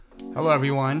Hello,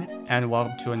 everyone, and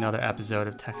welcome to another episode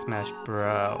of Tech Smash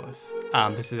Bros.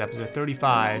 This is episode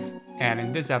 35, and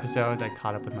in this episode, I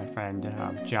caught up with my friend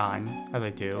John, as I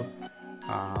do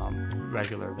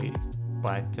regularly.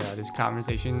 But this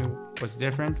conversation was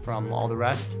different from all the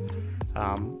rest,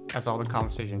 as all the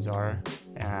conversations are.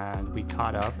 And we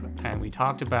caught up and we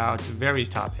talked about various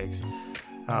topics.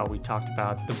 We talked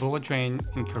about the bullet train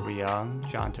in Korea.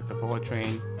 John took the bullet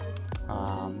train.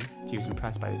 He was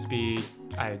impressed by the speed.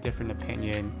 I had a different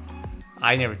opinion.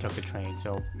 I never took the train,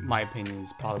 so my opinion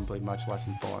is probably much less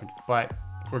informed. But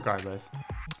regardless,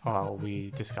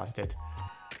 we discussed it.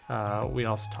 We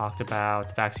also talked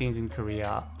about vaccines in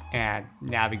Korea and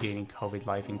navigating COVID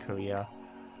life in Korea.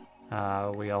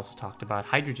 We also talked about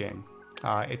hydrogen,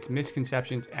 its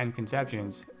misconceptions and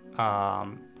conceptions,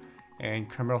 and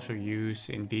commercial use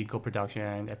in vehicle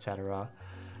production, etc.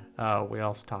 We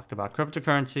also talked about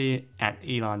cryptocurrency and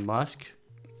Elon Musk.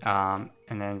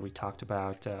 And then we talked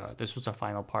about, this was our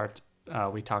final part,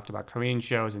 we talked about Korean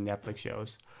shows and Netflix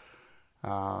shows.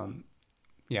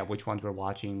 Which ones we're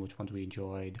watching, which ones we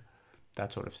enjoyed,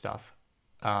 that sort of stuff.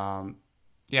 So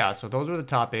those were the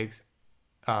topics.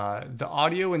 The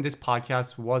audio in this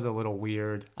podcast was a little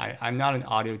weird. I'm not an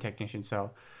audio technician,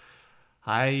 so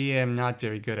I am not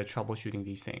very good at troubleshooting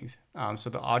these things. So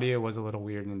the audio was a little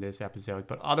weird in this episode,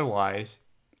 but otherwise,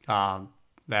 the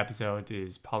episode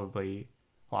is probably,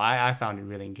 I found it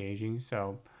really engaging.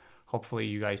 So hopefully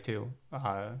you guys too.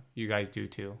 You guys do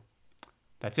too.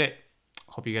 That's it.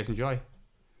 Hope you guys enjoy.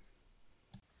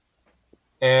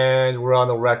 And we're on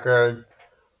the record.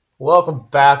 Welcome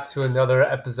back to another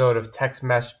episode of Tech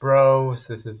Smash Bros.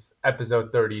 This is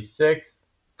episode 36.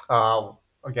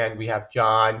 Again, we have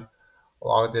John,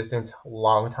 long distance,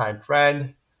 long time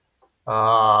friend,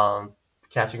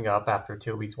 catching up after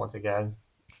 2 weeks once again.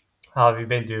 How have you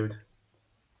been, dude?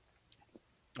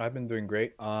 I've been doing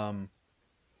great. Kind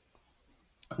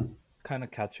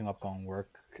of catching up on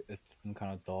work. It's been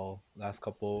kind of dull last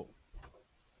couple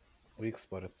weeks,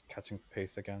 but it's catching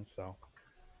pace again, so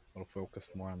I'll focus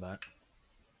more on that.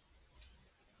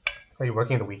 Are you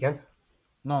working the weekends?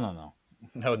 No.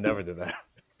 I would never do that.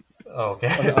 Oh,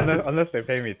 okay. unless they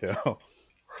pay me to.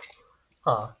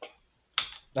 Huh.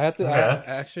 I had to. Okay.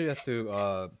 I actually had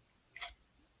to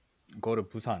go to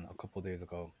Busan a couple days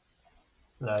ago.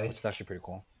 Nice. It's actually pretty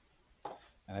cool.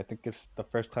 And I think it's the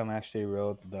first time I actually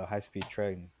rode the high-speed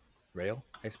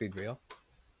high-speed rail.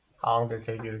 How long did it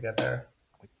take you to get there?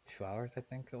 Like 2 hours, I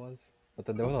think it was. But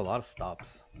then there was a lot of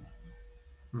stops.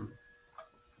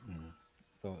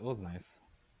 So it was nice.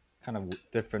 Kind of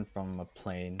different from a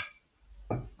plane.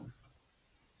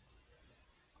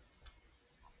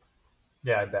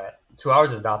 Yeah, I bet. 2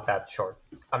 hours is not that short.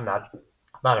 I'm not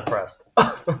impressed.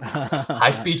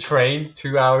 High-speed train,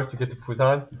 2 hours to get to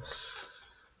Busan.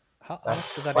 How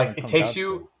much does that Like, even it come takes down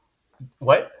you... to?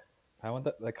 What?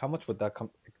 How much would that come?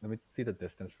 Let me see the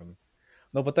distance from.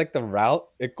 No, but like the route,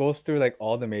 it goes through like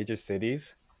all the major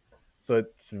cities, so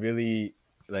it's really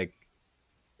like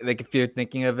if you're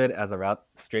thinking of it as a route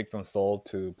straight from Seoul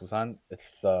to Busan,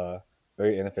 it's a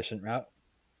very inefficient route.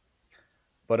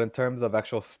 But in terms of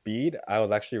actual speed, I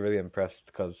was actually really impressed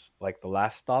because like the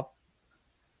last stop,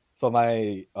 so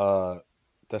my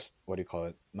what do you call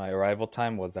it? My arrival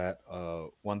time was at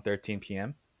 1:13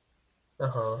 p.m.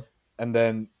 Uh-huh. And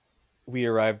then we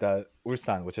arrived at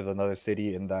Ulsan, which is another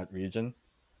city in that region.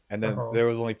 And then there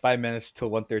was only 5 minutes till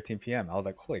 1:13 p.m. I was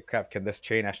like, holy crap, can this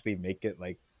train actually make it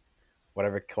like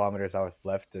whatever kilometers I was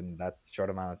left in that short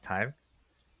amount of time?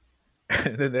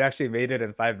 And then they actually made it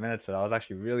in 5 minutes, and I was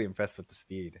actually really impressed with the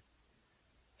speed.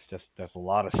 It's just there's a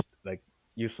lot of like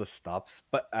useless stops.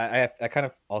 But I kind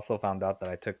of also found out that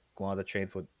I took one of the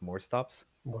trains with more stops.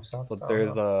 More stops? So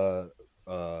there's a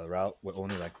route with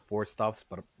only like 4 stops,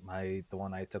 but the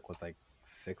one I took was like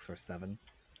 6 or 7,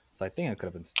 so I think it could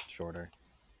have been shorter.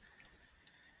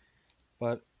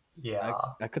 But yeah,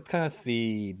 I could kind of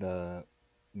see the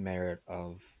merit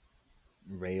of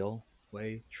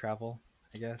railway travel,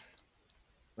 I guess.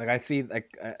 Like I see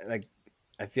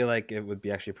I feel like it would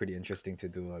be actually pretty interesting to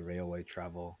do a railway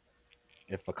travel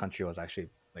if a country was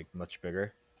actually like much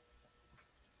bigger.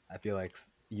 I feel like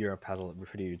Europe has a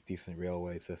pretty decent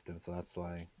railway system, so that's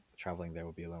why traveling there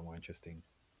would be a lot more interesting.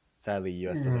 Sadly,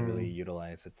 US doesn't really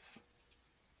utilize its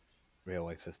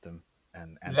railway system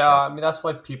and I mean that's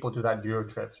why people do that Euro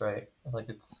trips, right? Like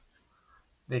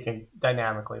they can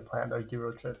dynamically plan their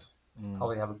Euro trips.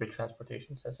 Probably have a good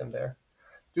transportation system there.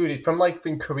 Dude, from like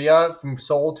in Korea, from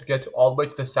Seoul to get all the way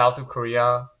to the south of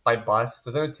Korea by bus,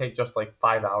 doesn't it take just like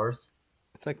 5 hours?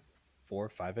 It's like 4 or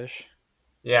 5-ish.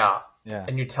 Yeah. Yeah.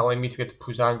 And you're telling me to get to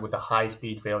Busan with a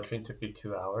high-speed rail train took you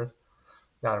 2 hours?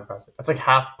 Not impressive. It's like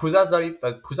half. Busan's not even.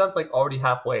 Busan's like already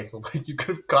halfway, so like you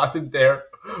could have gotten there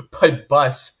by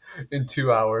bus in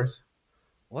 2 hours.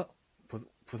 What?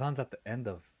 Busan's at the end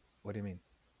of. What do you mean?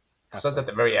 Busan's Halfway. at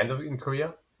the very end of in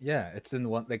Korea. Yeah, it's in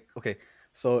one. Like, okay,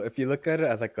 so if you look at it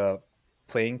as like a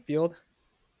playing field,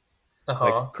 Uh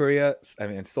like huh. Korea, I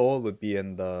mean, Seoul would be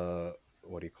in the,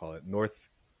 what do you call it?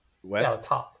 Yeah, the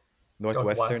top.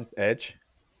 Northwestern Northwest. edge,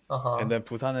 Uh and huh. then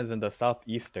Busan is in the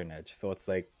southeastern edge. So it's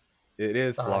like, it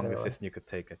is the longest Anyway. distance you could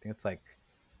take. I think it's like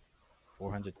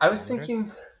 400 I was kilometers.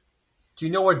 thinking. Do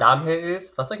you know where Namhae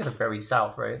is? That's like in the very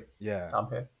south, right? Yeah.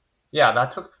 Namhae. Yeah,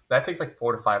 that takes like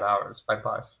 4 to 5 hours by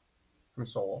bus from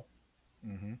Seoul,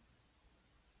 Mm-hmm.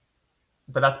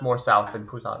 but that's more south than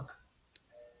Busan.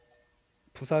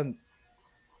 Busan.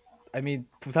 I mean,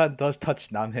 Busan does touch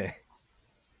Namhae.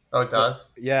 Oh, it So, does.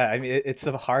 yeah, I mean, it's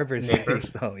a harbor city,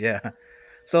 Neighbors. so yeah.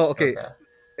 So okay, Okay.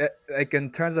 like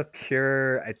in terms of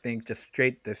pure, I think just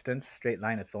straight distance, straight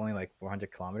line, it's only like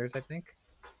 400 kilometers, I think,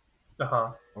 Uh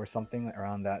huh. or something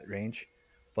around that range.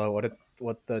 But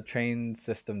what the train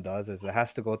system does is it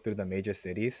has to go through the major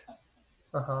cities.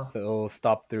 Uh huh. So it'll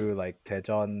stop through like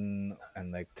Daejeon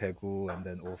and like Daegu and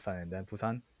then Ulsan and then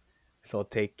Busan. So it'll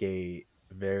take a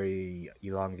very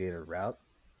elongated route,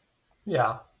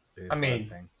 Yeah. I is what I'm mean,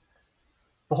 saying.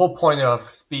 the whole point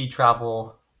of speed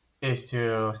travel is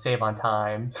to save on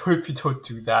time. So if you don't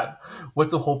do that, what's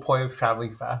the whole point of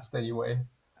traveling fast anyway?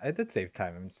 I did save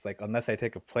time. I'm just like, unless I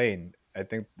take a plane, I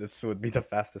think this would be the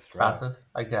fastest route. Fastest,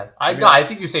 I guess. I I mean, no, I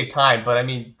think you save time, but I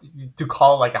mean to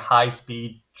call it like a high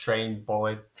speed train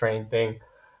bullet train thing,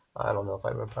 I don't know if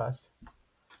I'm impressed.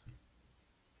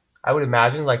 I would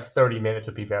imagine like 30 minutes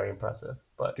would be very impressive,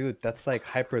 but dude, that's like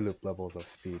hyperloop levels of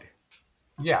speed.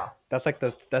 yeah, That's like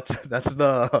that's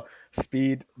the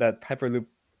speed that hyperloop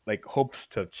like hopes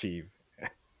to achieve.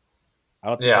 I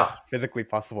don't think yeah. that's physically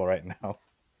possible right now.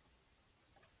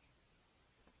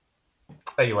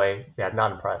 Anyway, yeah,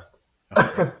 not impressed.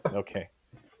 Okay, okay.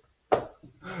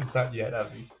 Not yet,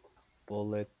 at least.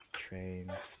 Bullet train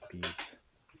speed.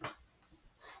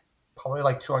 Probably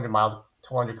like 200 miles,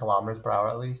 200 kilometers per hour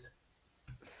at least.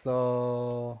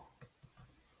 So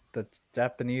the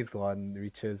Japanese one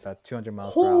reaches at 200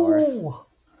 miles per hour. Ooh,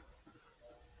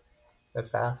 that's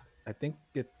fast. I think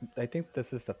it. I think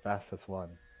this is the fastest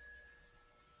one.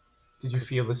 Did you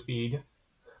feel the speed?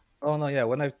 Oh no, yeah.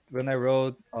 When I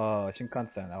rode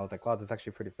Shinkansen, I was like, wow, this is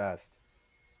actually pretty fast.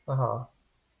 Uh huh.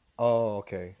 Oh,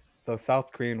 okay. The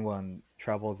South Korean one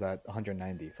travels at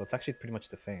 190, so it's actually pretty much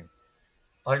the same.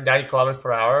 190 kilometers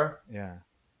per hour. Yeah,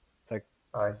 it's like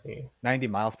Oh, I see. 90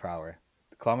 miles per hour.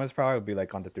 Kilometers per hour would be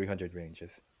like on the 300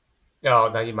 ranges. No,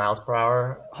 90 miles per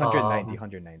hour. 190,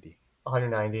 190.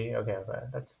 190. Okay, okay.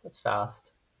 That's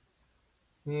fast.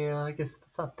 Yeah, I guess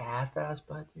that's not that fast,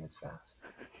 but yeah, it's fast.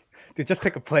 Dude, just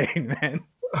take a plane, man.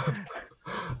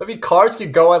 I mean, cars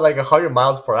can go at like 100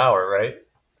 miles per hour, right?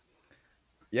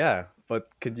 Yeah, but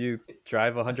could you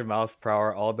drive 100 miles per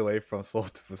hour all the way from Seoul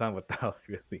to Busan without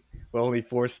really, with only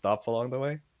 4 stops along the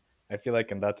way? I feel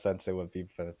like in that sense it would be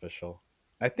beneficial.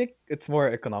 I think it's more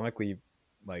economically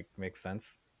like makes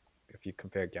sense if you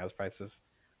compare gas prices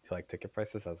to like ticket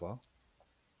prices as well.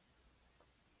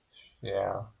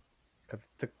 Yeah, Because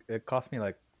it cost me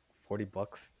like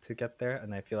 $40 to get there,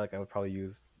 and I feel like I would probably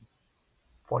use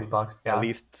 $40 at gas.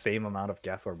 least same amount of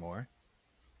gas or more.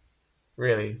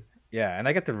 Really? Yeah, and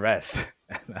I get to rest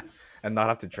and not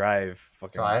have to drive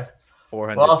fucking Drive?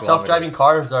 400 Well, kilometers. self-driving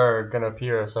cars are gonna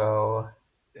appear, so.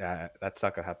 Yeah, that's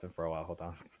not gonna happen for a while. Hold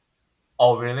on.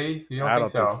 Oh, really? You don't I think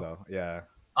don't think so? so. Yeah,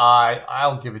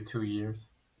 I'll give it 2 years.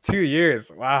 2 years.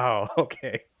 Wow.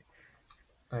 Okay.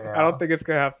 I don't Yeah. think it's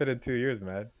gonna happen in 2 years,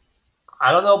 man.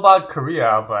 I don't know about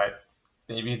Korea, but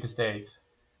maybe the States.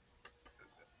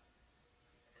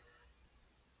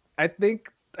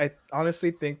 I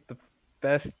honestly think the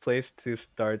best place to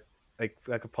start, like,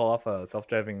 I could pull off a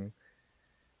self-driving.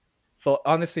 So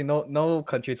honestly, no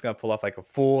country is gonna pull off like a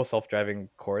full self-driving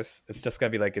course. It's just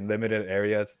gonna be like in limited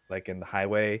areas, like in the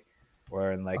highway,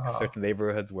 or in like Uh-huh. certain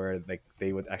neighborhoods where like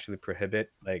they would actually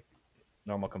prohibit like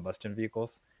normal combustion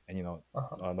vehicles and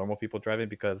Uh-huh. normal people driving,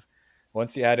 because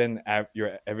once you add in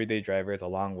your everyday drivers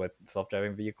along with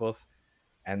self-driving vehicles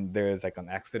and there's like an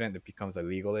accident, it becomes a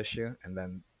legal issue, and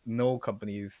then no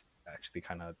companies actually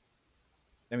kind of,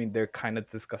 I mean, they're kind of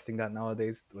discussing that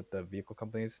nowadays with the vehicle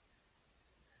companies.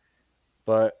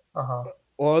 But Uh-huh.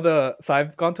 so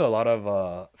I've gone to a lot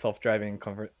of self-driving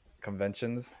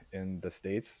conventions in the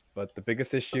States, but the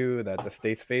biggest issue that the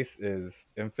States face is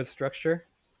infrastructure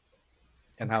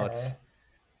and how it's Okay.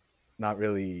 not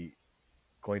really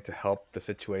going to help the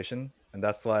situation. And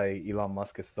that's why Elon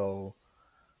Musk is so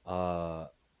uh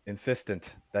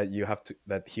insistent that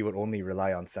he would only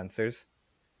rely on sensors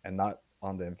and not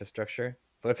on the infrastructure.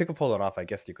 So if he could pull it off, I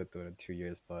guess you could do it in 2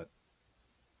 years, but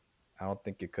I don't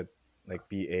think it could like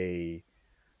be a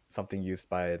something used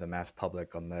by the mass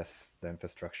public unless the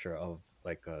infrastructure of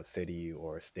like a city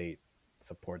or a state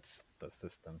supports the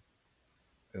system,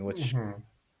 in which Hmm.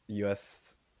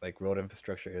 U.S. like road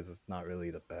infrastructure is not really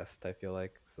the best. I feel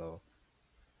like so.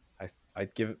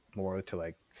 I'd give it more to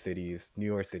like cities,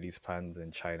 newer cities planned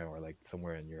in China or like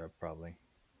somewhere in Europe, probably.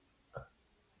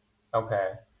 Okay.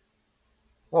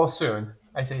 Well, soon.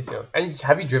 I say soon. And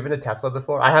have you driven a Tesla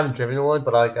before? I haven't driven one,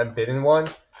 but like I've been in one,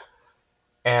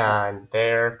 and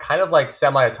they're kind of like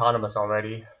semi-autonomous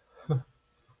already.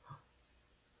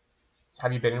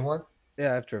 Have you been in one?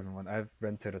 Yeah, I've driven one. I've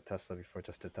rented a Tesla before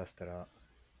just to test it out.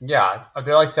 Yeah,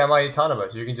 they're like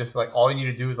semi-autonomous. You can just like all you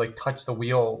need to do is like touch the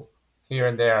wheel here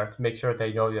and there to make sure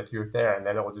they know that you're there, and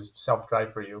then it will just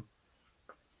self-drive for you.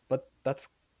 But it's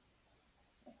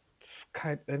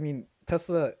kind. I mean,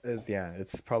 Tesla is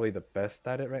it's probably the best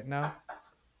at it right now.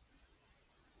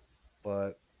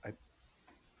 But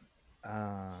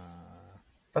uh,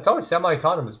 That's always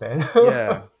semi-autonomous, man.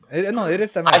 yeah, no, it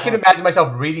is I can semi-autonomous. imagine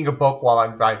myself reading a book while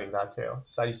I'm driving that too.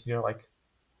 So I just like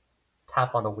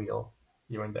tap on the wheel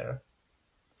here and there.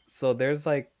 So there's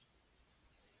like,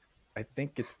 I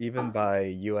think it's even by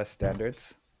U.S.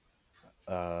 standards,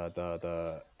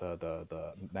 the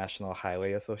National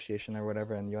Highway Association or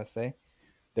whatever in USA.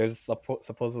 There's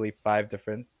supposedly 5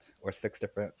 different or 6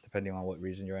 different, depending on what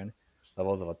region you're in,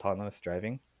 levels of autonomous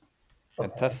driving.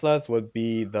 And Okay. Teslas would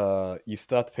be you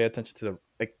still have to pay attention to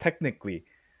like technically.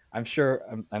 I'm sure,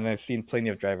 and I've seen plenty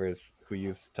of drivers who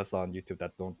use Tesla on YouTube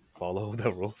that don't follow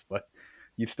the rules, but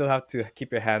you still have to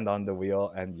keep your hand on the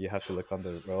wheel and you have to look on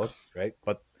the road, right?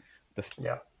 But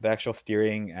Yeah. the actual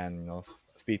steering and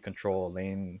speed control,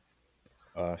 lane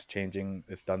changing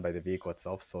is done by the vehicle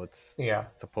itself. So it's Yeah.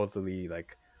 supposedly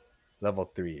like level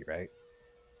 3, right?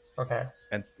 Okay.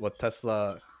 And what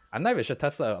Tesla, I'm not even sure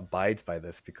Tesla abides by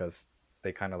this because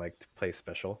they kind of like to play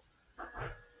special.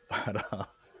 But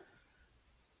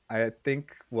I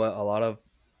think what a lot of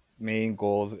main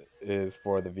goals is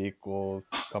for the vehicle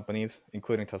companies,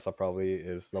 including Tesla, probably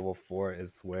is level 4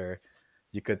 is where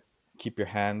you could keep your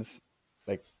hands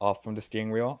like off from the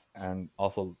steering wheel and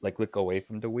also like look away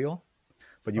from the wheel,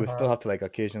 but you would still Uh-huh. have to like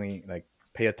occasionally like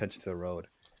pay attention to the road.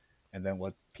 And then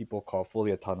what people call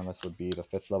fully autonomous would be the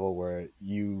 5th level, where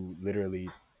you literally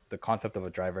the concept of a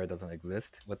driver doesn't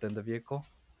exist within the vehicle.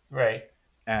 Right.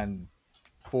 And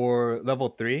for level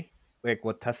 3, like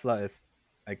what Tesla is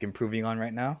like improving on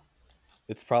right now,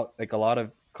 it's probably like a lot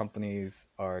of companies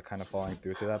are kind of falling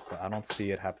through to that, but I don't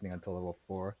see it happening until level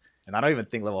 4, and I don't even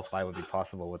think level 5 would be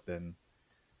possible within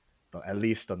at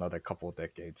least another couple of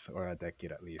decades, or a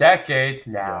decade at least. Decades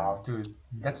Yeah. now, dude.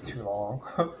 That's too long.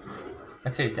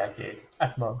 I'd say a decade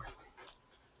at most.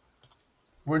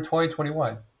 We're in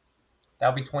 2021.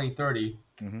 That'll be 2030.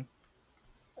 Mm-hmm.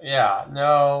 Yeah.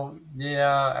 No.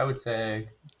 Yeah. I would say.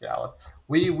 Yeah.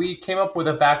 We came up with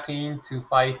a vaccine to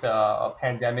fight a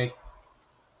pandemic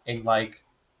in like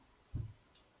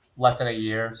less than a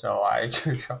year. So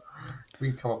we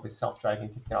can come up with self-driving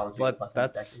technology in But less than a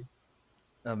that's decade.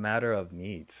 a matter of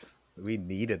needs. We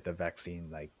needed the vaccine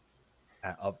like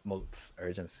at utmost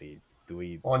urgency. Do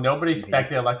we Well, nobody need?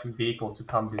 expected electric vehicles to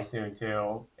come this soon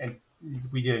too, and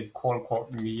we didn't quote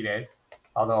unquote need it.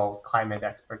 Although climate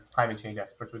change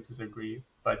experts would disagree.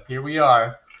 But here we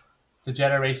are. The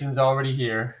generation's already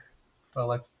here for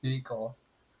electric vehicles.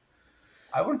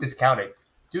 I wouldn't discount it,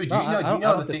 dude. No, Do you I know the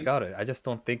don't thing? discount it. I just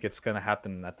don't think it's gonna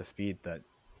happen at the speed that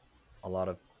a lot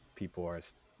of people are,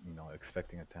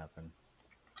 expecting it to happen.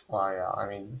 Well, yeah. I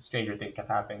mean, stranger things have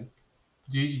happened.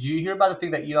 Do you hear about the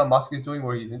thing that Elon Musk is doing,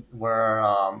 where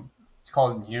it's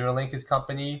called Neuralink, his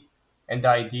company, and the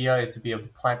idea is to be able to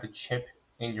plant a chip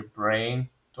in your brain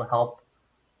to help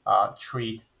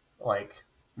treat like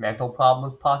mental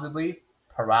problems, possibly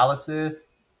paralysis.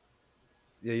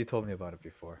 Yeah, you told me about it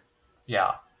before.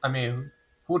 Yeah, I mean,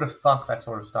 who would have thunk that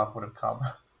sort of stuff would have come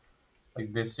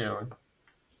like this soon?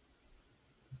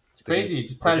 It's Did it? crazy.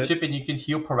 Just Is plant a it? chip and you can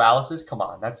heal paralysis. Come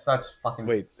on, that's fucking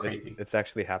Wait, crazy. it's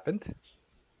actually happened,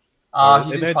 or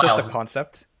He's in isn't it just a trials.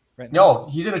 concept right now? No,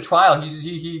 he's in a trial.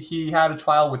 He had a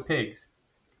trial with pigs.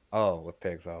 Oh, with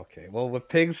pigs. Oh, okay. Well, with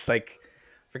pigs, like,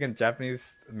 freaking Japanese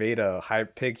made a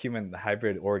pig human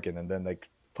hybrid organ, and then like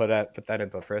put that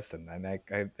into a person. And I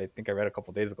think I read a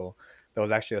couple days ago that was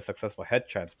actually a successful head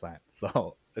transplant.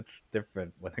 So it's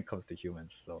different when it comes to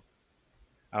humans. So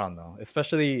I don't know,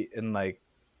 especially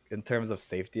in terms of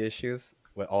safety issues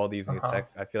with all these Uh new huh.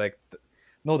 tech. I feel like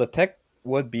no, the tech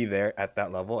would be there at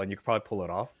that level, and you could probably pull it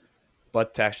off.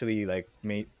 but to actually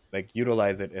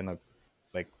utilize it in a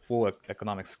full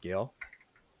economic scale,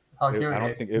 I'll I hear don't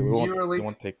this. think it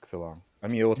won't take so long. I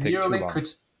mean, it will take too Neuralink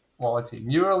long. let's see.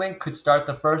 Neuralink could start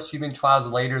the first human trials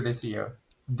later this year.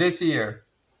 This year.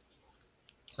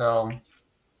 So,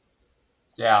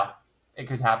 yeah, it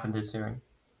could happen this soon.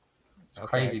 It's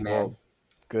crazy, man. Well,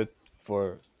 good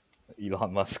for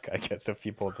Elon Musk, I guess, if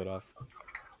he pulls it off.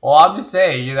 Well, I'm just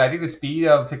saying, I think the speed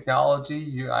of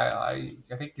technology, I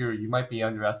think you might be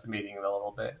underestimating it a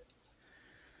little bit.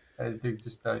 I think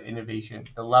just the innovation,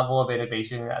 the level of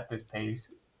innovation at this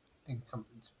pace, I think it's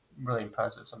really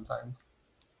impressive sometimes.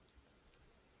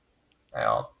 I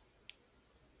know.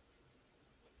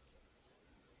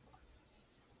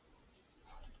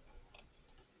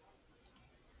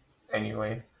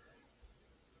 Anyway,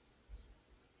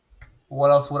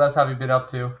 what else? What else have you been up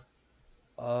to?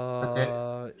 That's it.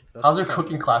 How's your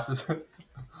cooking classes?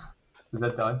 Is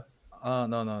that done?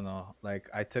 No. Like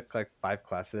I took like 5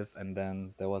 classes, and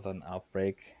then there was an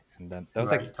outbreak, and then there was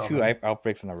Right, like tell 2 me.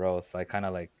 outbreaks in a row. So I kind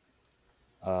of like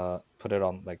put it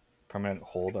on like permanent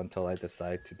hold until I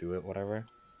decide to do it. Whatever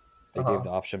they gave the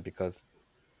option because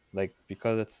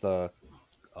it's a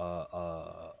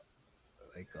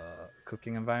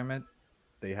cooking environment.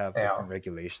 They have Yeah. different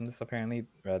regulations apparently,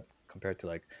 compared to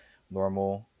like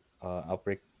normal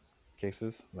outbreak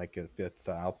cases. Like if it's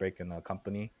an outbreak in a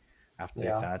company, after they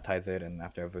Yeah. sanitize it and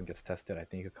after everyone gets tested, I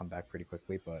think it could come back pretty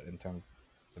quickly. But in terms,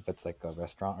 if it's like a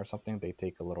restaurant or something, they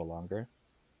take a little longer.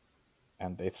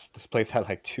 And this place had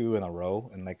like 2 in a row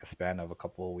in like a span of a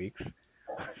couple of weeks,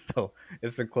 so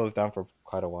it's been closed down for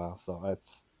quite a while. So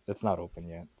it's not open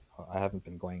yet. So I haven't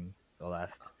been going the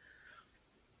last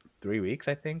 3 weeks,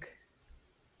 I think.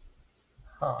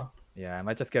 Huh. Yeah, I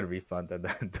might just get a refund and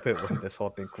then do it when this whole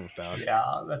thing cools down.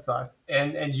 Yeah, that sucks.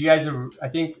 And you guys are, I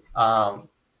think,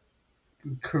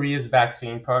 Korea's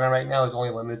vaccine program right now is only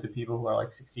limited to people who are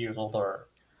like 60 years old or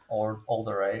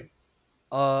older, right?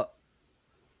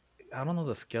 I don't know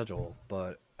the schedule,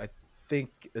 but I think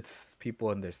it's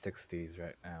people in their 60s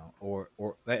right now. Or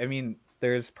I mean,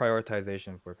 there's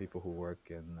prioritization for people who work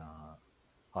in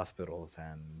hospitals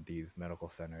and these medical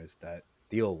centers that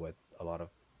deal with a lot of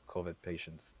COVID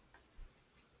patients.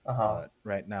 But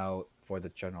right now, for the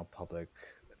general public,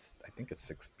 I think it's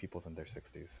 6 people in their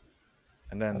 60s.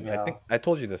 And then I Yeah. think I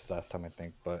told you this last time, I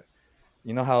think, but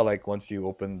you know how like once you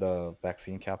open the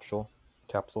vaccine capsule,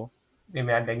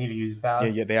 Man, they need to use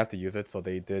fast. yeah, they have to use it. So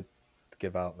they did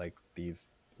give out like these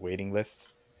waiting lists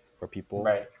for people.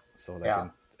 Right. So like Yeah.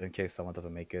 in case someone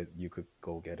doesn't make it, you could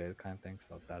go get it, kind of thing.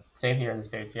 So that Same here in the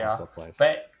States, yeah. also applies.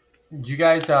 But do you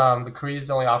guys, the Korea's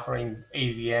only offering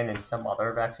AZN and some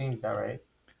other vaccines, is that right?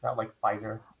 Not like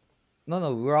Pfizer.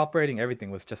 No, we're operating everything.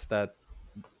 It was just that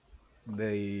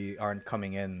they aren't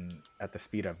coming in at the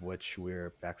speed at which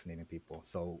we're vaccinating people.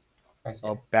 So I see.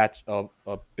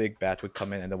 a big batch would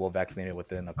come in, and then we'll vaccinate it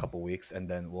within a couple weeks, and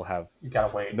then we'll have You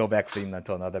gotta wait. no vaccine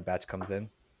until another batch comes in.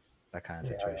 That kind of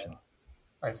situation.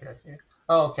 Yeah. I see.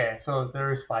 Oh, okay. So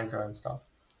there is Pfizer and stuff.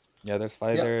 Yeah, there's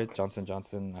Pfizer, Johnson &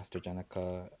 Johnson,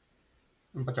 AstraZeneca,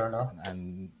 Moderna.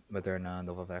 and Moderna,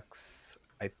 Novavax.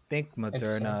 I think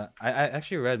Moderna. I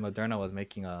actually read Moderna was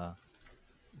making a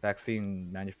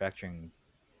vaccine manufacturing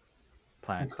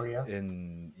plant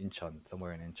in Incheon,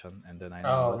 somewhere in Incheon, and then I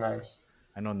know. Oh, nice.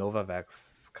 I know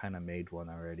Novavax kind of made one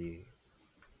already,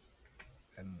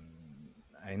 and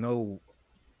I know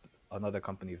another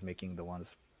company is making the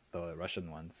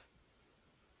Russian ones.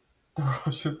 The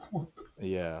Russian ones.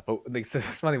 Yeah, but like,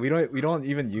 it's funny. We don't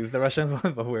even use the Russian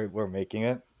one, but we're making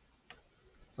it.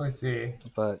 I see.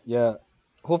 But yeah,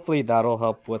 hopefully that'll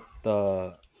help with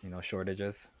the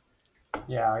shortages.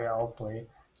 Yeah, hopefully.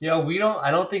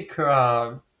 I don't think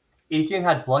ASEAN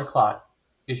had blood clot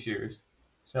issues,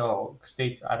 so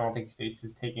I don't think States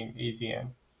is taking ASEAN.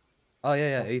 Oh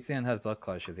yeah, ASEAN has blood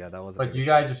clot issues. Yeah, that was. But you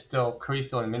guys are Korea's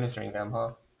still administering them,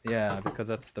 huh? Yeah, because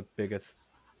that's the biggest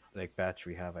like batch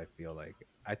we have. I feel like.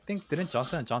 I think didn't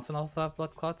Johnson & Johnson also have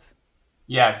blood clots?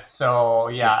 Yes. So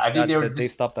yeah, I think they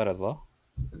stopped that as well.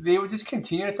 They were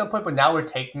discontinued at some point, but now we're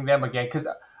taking them again because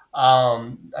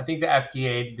I think the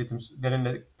FDA did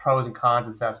a pros and cons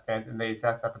assessment, and they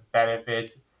assessed that the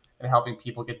benefit in helping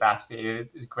people get vaccinated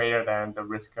is greater than the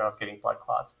risk of getting blood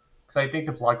clots. Because I think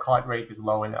the blood clot rate is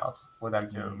low enough for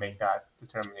them to make that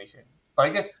determination. But I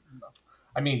guess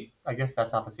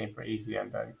that's not the same for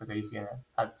ASEAN then, because ASEAN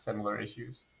had similar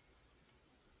issues.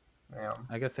 Yeah.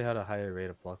 I guess they had a higher rate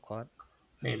of blood clot.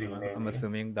 Maybe. I'm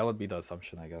assuming that would be the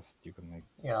assumption. I guess you can make.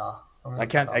 Yeah. I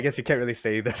guess you can't really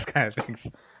say this kind of things.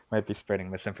 Might be spreading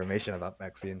misinformation about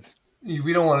vaccines.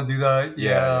 We don't want to do that.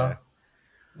 Yeah.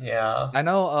 Yeah. I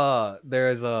know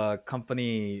there's a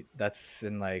company that's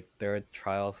in like their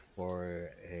trials for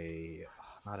a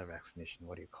not a vaccination,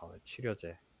 what do you call it?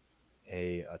 치료제.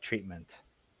 A treatment,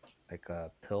 like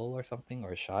a pill or something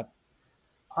or a shot.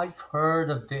 I've heard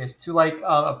of this to like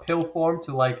a pill form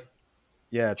to like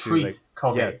Yeah, to like treat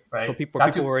yeah, COVID, so right? people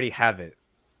Not who to already have it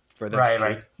for them to right,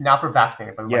 right. treat. Not for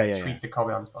vaccinating, but Yeah, like yeah, yeah. treat the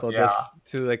COVID on the spot. So Yeah.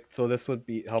 this would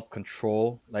be help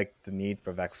control like the need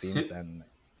for vaccines and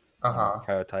Uh huh.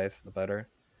 prioritize the better.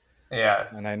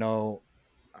 And Yes.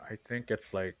 I think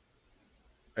it's like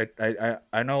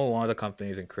I know one of the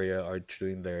companies in Korea are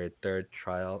doing their third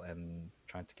trial and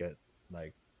trying to get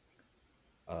like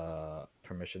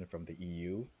permission from the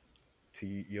EU to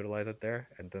utilize it there,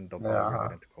 and then they'll Yeah. probably bring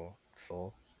it Uh-huh. into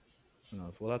Seoul. Who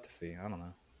knows? We'll have to see. I don't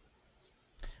know.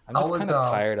 I'm I just was kind of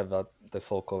tired about this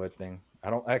whole COVID thing.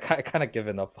 I kind of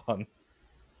given up on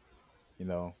you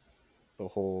know the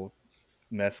whole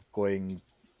mess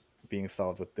being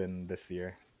solved within this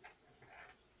year.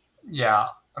 yeah.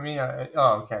 I mean,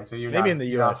 oh, okay. So Maybe in the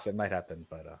you're not U.S. it might happen,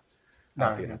 but I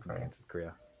don't not see it in happening Korea. in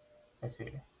Korea. I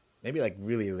see. Maybe like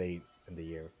really late in the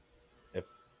year if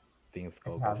things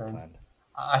If it go as happens, planned.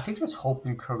 I think there's hope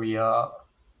in Korea.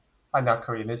 Not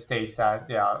Korea, in the States that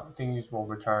yeah things will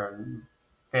return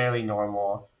fairly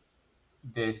normal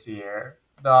this year.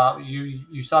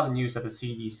 You saw the news that the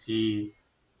CDC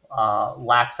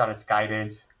lax on its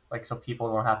guidance, like so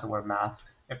people don't have to wear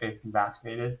masks if they've been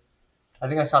vaccinated. I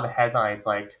think I saw the headlines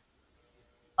like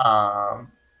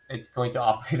um, it's going to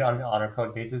operate on an honor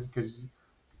code basis because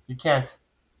you can't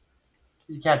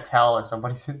you can't tell if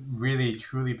somebody's really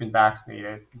truly been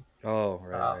vaccinated. Oh,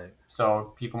 right, right.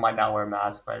 So people might not wear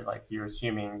masks, but like you're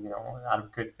assuming, out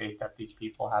of good faith that these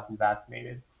people have been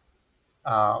vaccinated.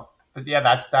 Uh, but yeah,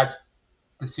 that's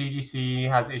the CDC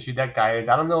has issued that guidance.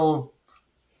 I don't know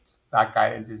if that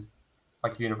guidance is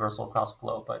like universal across the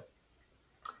globe, but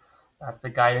that's the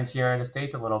guidance here in the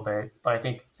states a little bit. But I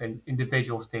think in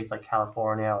individual states like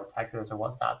California or Texas or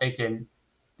whatnot, they can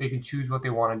choose what they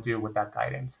want to do with that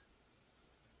guidance.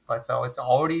 But so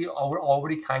we're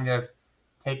already kind of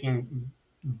taking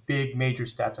big major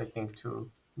steps, I think,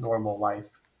 to normal life,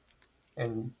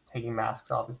 and taking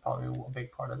masks off is probably a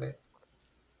big part of it.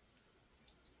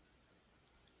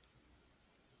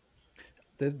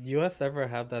 Did U.S. ever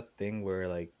have that thing where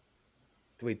like,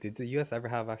 wait, did the U.S. ever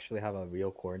actually have a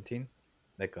real quarantine,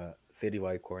 like a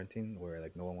citywide quarantine where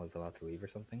like no one was allowed to leave or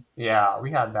something? Yeah,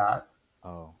 we had that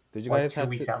Oh, did you like guys two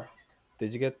have to? weeks at least.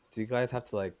 Did you guys have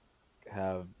to like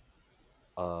have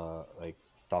like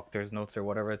doctor's notes or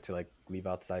whatever to like leave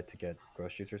outside to get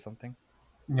groceries or something?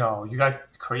 No, you guys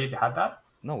created had that?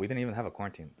 No, we didn't even have a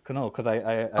quarantine. No, because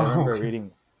I Oh, remember okay.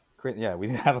 reading. Yeah, we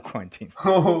didn't have a quarantine.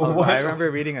 Oh, But I what? remember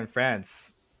Okay. reading in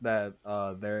France that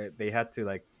they had to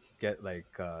like get like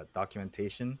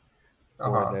documentation Uh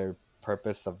for huh. their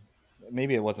purpose of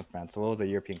maybe it wasn't France, so it was a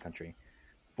European country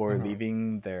for Mhm.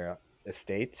 leaving their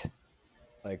estate,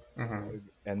 like, Mhm.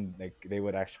 and like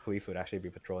police would actually be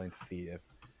patrolling to see if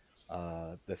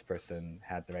this person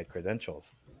had the right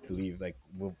credentials to leave, like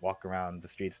walk around the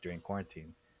streets during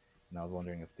quarantine. And I was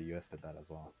wondering if the U.S. did that as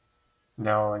well.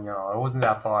 No, no, it wasn't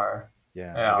that far.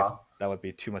 Yeah, I guess Yeah, that would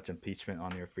be too much impeachment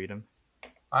on your freedom.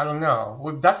 I don't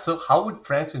know. That's so. How would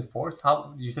France enforce?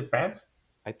 How you said France?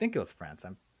 I think it was France.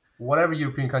 I'm Whatever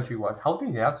European country was, how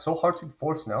did they have so hard to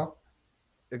enforce? No.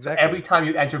 So every exactly. time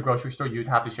you enter a grocery store, you'd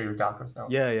have to show your doctor's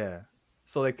note. Yeah, yeah.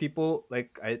 So like people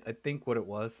like I think what it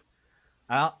was.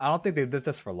 I don't think they did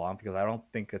this for long because I don't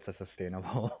think it's a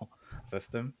sustainable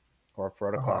system or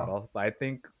Uh protocol at huh. all. But I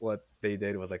think what they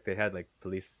did was like they had like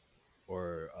police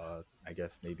or I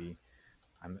guess maybe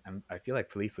I feel like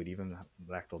police would even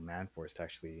lack the man force to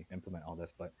actually implement all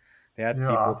this, but they had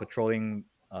people Yeah. patrolling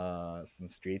some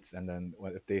streets, and then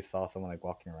if they saw someone like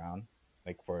walking around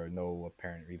like for no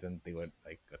apparent reason, they would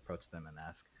like approach them and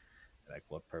ask like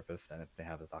what purpose and if they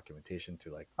have the documentation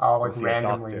to like go Like see a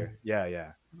randomly. doctor. Yeah,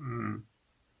 yeah. Mm,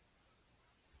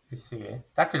 I see.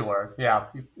 That could work. Yeah.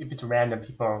 If it's random,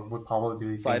 people would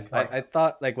probably So I, think I like, I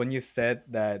thought like when you said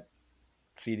that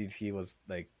CDC was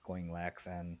like going lax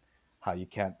and how you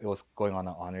can't it was going on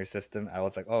an honor system, I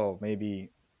was like, oh,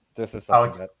 maybe this is oh, something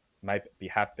it's that might be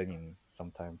happening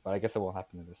sometime, but I guess it won't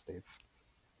happen in the States.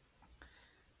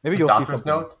 Maybe a you'll see doctor's something.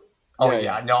 note. Oh Yeah,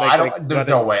 yeah. yeah. No, I Like don't. There's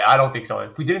no rather, way. I don't think so.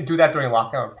 If we didn't do that during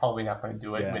lockdown, we're probably not going to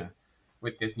do it yeah.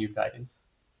 with this new guidance.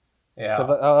 Because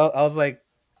Yeah. I was like,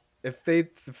 if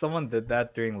someone did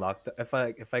that during lockdown, if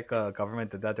like a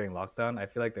government did that during lockdown, I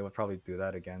feel like they would probably do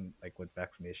that again, like with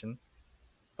vaccination.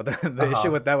 But Uh the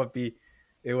issue huh. with that would be,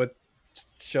 it would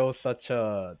show such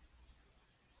a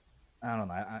I don't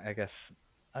know. I guess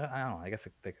I don't know. I guess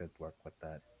they could work with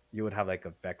that. you would have like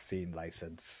a vaccine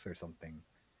license or something.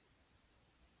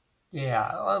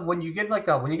 Yeah, when you get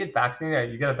when you get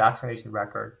vaccinated, you get a vaccination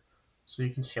record, so you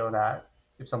can show that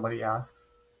if somebody asks.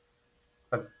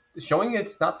 But showing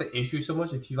it's not the issue so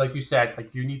much. If you like you said,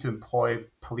 like you need to employ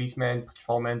policemen,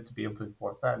 patrolmen to be able to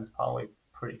enforce that, and it's probably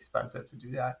pretty expensive to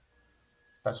do that,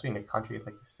 especially in a country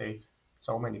like the States.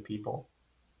 So many people.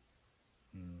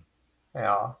 Mm.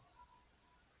 Yeah.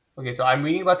 Okay, so I'm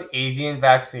reading about the Asian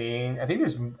vaccine. I think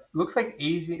there's looks like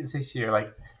Asian this year,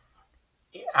 like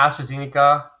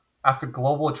AstraZeneca, after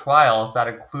global trials that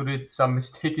included some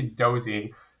mistaken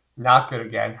dosing, not good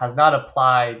again, has not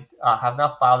filed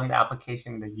an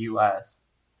application in the U.S.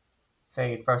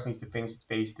 saying it first needs to finish its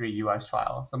phase 3 U.S.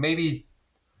 trial. So maybe,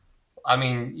 I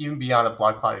mean, even beyond the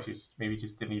blood clot issues, maybe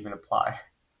just didn't even apply.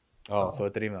 Oh, so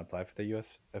it didn't even apply for the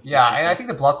US Yeah, FTC and I thing? think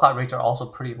the blood clot rates are also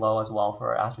pretty low as well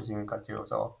for AstraZeneca too.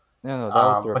 So, No, that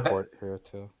was the but that, report here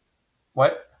too.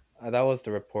 what? That was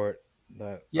the report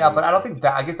that Yeah, but we I don't looked think at.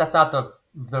 that. I guess that's not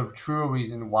the true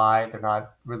reason why they're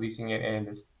not releasing it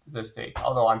in the states.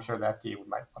 Although I'm sure the FDA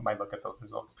might look at those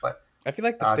results. But I feel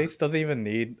like the uh, States doesn't even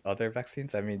need other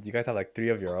vaccines. I mean, you guys have like 3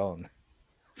 of your own.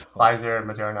 So, Pfizer,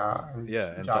 Moderna, and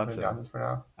yeah, and Johnson Johnson. Johnson for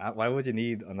now. Why would you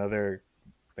need another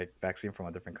like vaccine from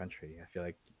a different country? I feel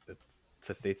like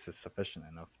the States is sufficient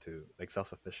enough to like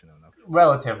self-sufficient enough.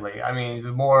 Relatively, I mean,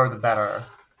 the more the better.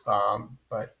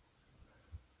 But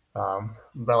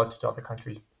relative to other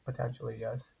countries, potentially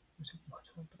yes. But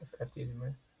the FDA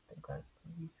didn't think that.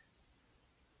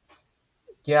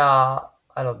 Yeah,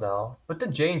 I don't know. But the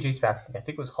J&J's vaccine, I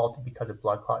think, was halted because of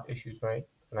blood clot issues, right?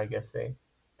 And I guess they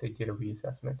did a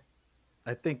reassessment.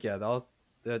 I think yeah,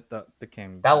 that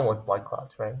became That one was blood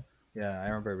clots, right? yeah. I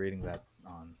remember reading that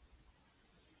on.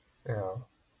 Yeah,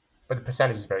 but the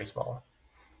percentage is very small.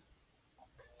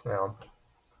 Yeah.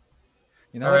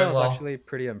 You know All what? I right. was Well. actually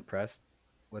pretty impressed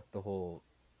with the whole.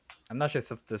 I'm not sure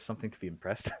if there's something to be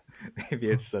impressed. Maybe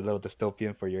it's a little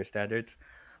dystopian for your standards,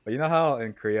 but you know how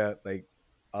in Korea, like,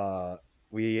 uh,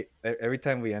 every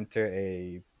time we enter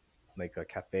a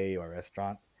cafe or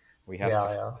restaurant, we have to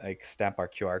Yeah. Yeah. like stamp our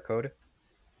QR code.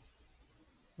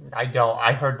 I don't.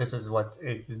 I heard this is what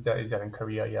it is. Is that in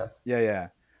Korea? Yes. Yeah, yeah.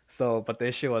 So, but the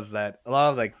issue was that a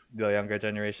lot of like the younger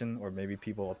generation, or maybe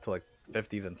people up to like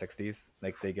 50s and 60s,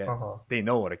 like Uh huh. they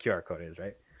know what a QR code is,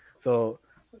 right? So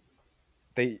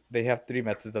they have 3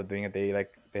 methods of doing it.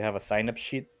 They have a sign up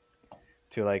sheet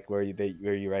to like where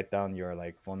you write down your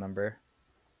like phone number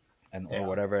and or Yeah.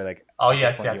 whatever like Oh contact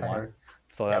yes. point you Yes. I want, heard.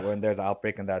 so that Yep. when there's an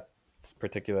outbreak in that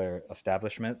particular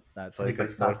establishment, that so you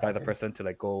could Everybody's notify the contacted. person to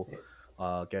like go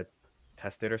get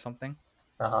tested or something,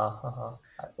 Uh huh. Uh huh.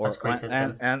 That's or a great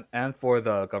system. and for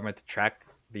the government to track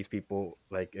these people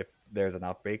like if there's an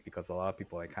outbreak, because a lot of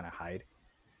people like kind of hide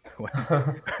when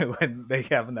when they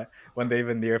have when they've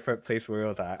been near a place where it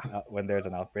was when there's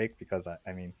an outbreak, because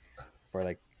I mean for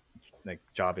like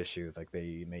job issues, like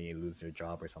they may lose their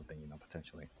job or something,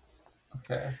 potentially,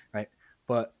 Okay. right?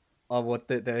 But what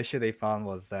the issue they found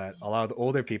was that a lot of the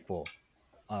older people,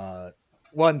 uh,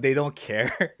 one, they don't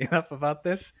care enough about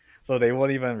this, so they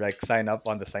won't even like sign up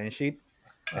on the sign sheet,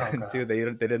 Oh and two, god.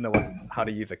 they didn't know how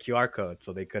to use a QR code,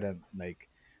 so they couldn't like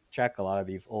track a lot of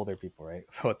these older people, right?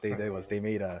 So what they did was they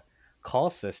made a call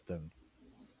system.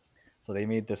 So they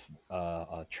made this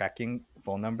tracking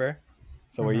phone number.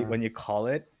 So Mm-hmm. when you call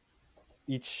it,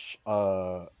 each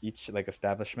like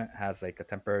establishment has like a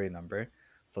temporary number,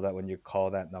 so that when you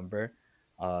call that number,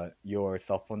 your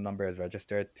cell phone number is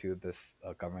registered to this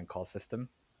government call system,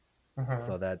 Mm-hmm.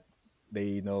 so that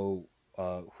they know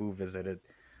who visited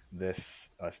this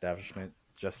establishment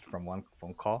just from one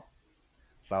phone call.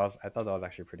 So I thought that was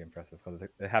actually pretty impressive, because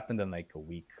it happened in like a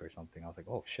week or something. I was like,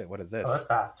 oh shit, what is Oh, this? that's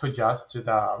fast to adjust to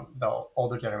the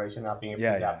older generation not being able to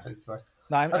Yeah, yeah. adapt to us.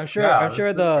 No, That's I'm yeah.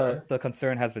 sure That's fair. the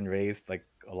concern has been raised like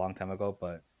a long time ago,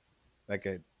 but like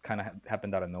it kind of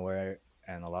happened out of nowhere,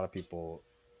 and a lot of people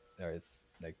are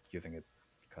like using it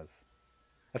because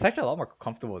it's actually a lot more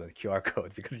comfortable than QR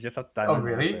code, because you just have to dial Oh in the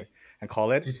number really? and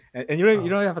call it, Just and you oh.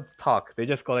 don't have to talk. They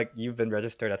just go like, you've been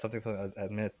registered at something, so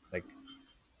admit like,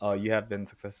 you have been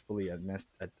successfully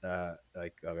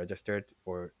registered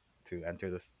for to enter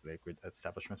this like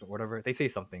establishment or whatever. They say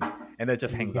something, and it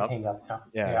just And you hangs can up. hang up. Yeah.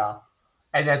 Yeah, Yeah.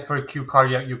 And as for Q card,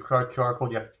 you QR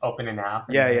code, you have to open an app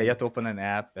and yeah. You then have to open an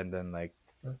app and then like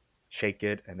shake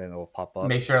it, and then it will pop up.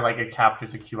 make sure like it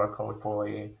captures the QR code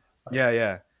fully. Like Yeah,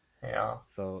 yeah. yeah.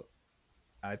 So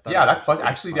I thought it Yeah, was that's actually fun. pretty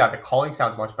Actually, yeah, smart. the calling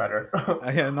sounds much better.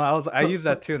 Yeah, no, I use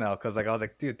that too now, because like I was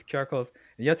like, dude, the QR codes,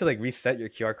 and you have to like reset your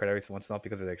QR code every once in a while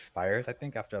because it expires, I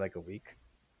think, after like a week.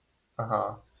 Uh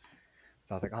huh.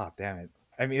 So I was like, oh damn it.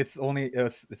 I mean, it's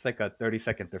like a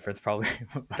 30-second difference probably,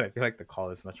 but I feel like the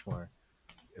call is much more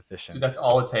efficient. Dude, that's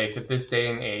all it takes. At this day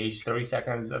and age, 30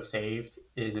 seconds of saved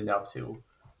is enough to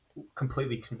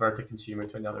completely convert the consumer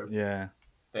to another Yeah.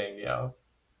 thing.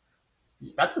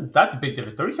 That's a big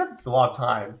difference. 30 seconds is a lot of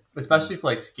time, especially for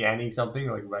like scanning something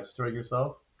or like registering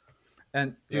yourself.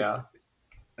 And dude, Yeah.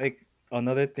 like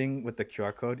another thing with the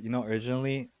QR code,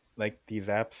 originally like these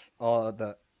apps, all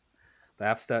the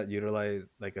apps that utilize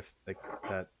like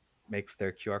that makes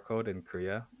their QR code in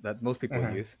Korea that most people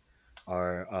Mhm. use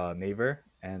are Naver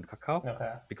and Kakao,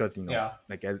 Okay. because Yeah.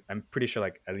 like I'm pretty sure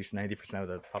like at least 90% of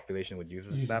the population would use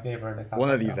this Use app. Naver and a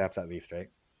One of Kakao, these yeah. apps at least, right?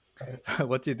 Right. So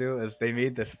what you do is they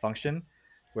made this function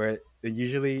where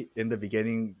usually in the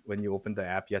beginning when you open the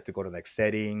app you have to go to like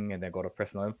setting and then go to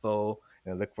personal info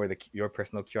and look for your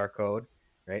personal QR code,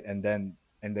 right? And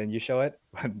then you show it.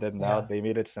 But then now Yeah. they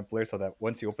made it simpler so that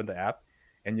once you open the app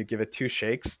and you give it 2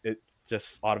 shakes, it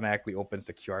just automatically opens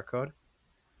the QR code.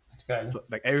 It's good. So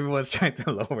like everyone's trying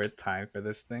to lower time for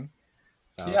this thing.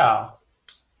 So Yeah.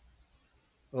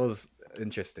 it was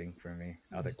interesting for me.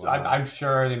 I was like, wow. I'm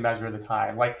sure they measure the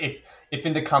time. Like if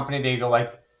in the company they go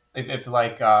like if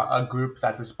like a group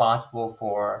that's responsible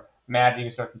for managing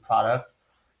a certain product,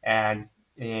 and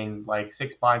in like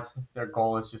 6 months their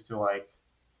goal is just to like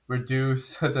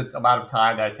reduce the amount of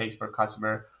time that it takes for a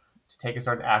customer to take a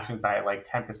certain action by like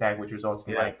 10%, which results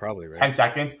in Yeah, like probably, right? 10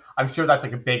 seconds. I'm sure that's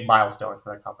like a big milestone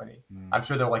for that company. Mm. I'm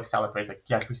sure they'll like celebrate. It's like,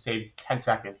 yes, we saved 10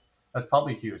 seconds. That's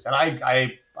probably huge. And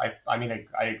I mean,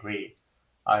 I agree.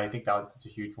 I think that's a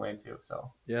huge win too.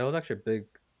 So Yeah, it was actually a big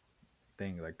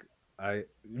thing. Like I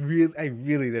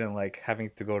really didn't like having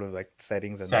to go to like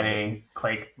settings and then settings, looking.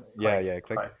 click, Click.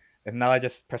 click. And now I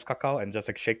just press Kakao and just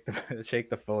like shake the shake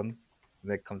the phone,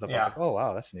 and it comes up. I was Yeah. like, oh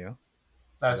wow, that's new.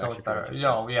 That's So so it's much actually pretty better.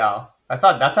 interesting. Yeah.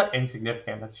 That's not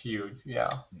insignificant. That's huge. Yeah.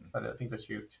 But I think that's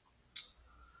huge.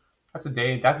 That's a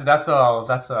day. That's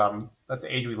the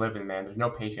age we live in, man. There's no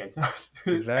patience.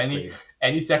 Exactly.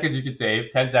 any seconds you could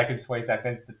save, 10 seconds, 20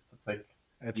 seconds. It's like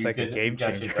It's you like a get- game you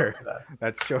gotta shake changer. up for that.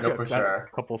 That's short. No, for sure.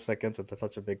 A couple seconds. It's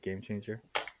such a big game changer.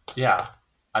 Yeah.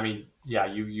 I mean, yeah.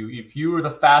 You if you were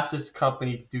the fastest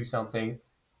company to do something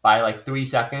by like 3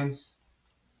 seconds,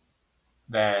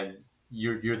 then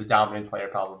you're the dominant player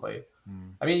probably.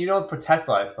 Mm. I mean, for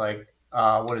Tesla, it's like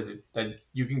what is it? That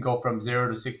you can go from 0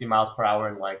 to 60 miles per hour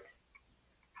in like,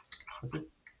 was it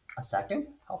a second?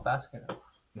 How fast can it?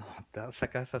 No, that's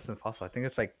impossible. I think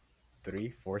it's like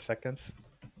 3-4 seconds.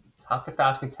 How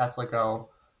fast can Tesla go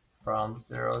from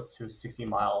 0 to 60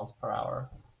 miles per hour?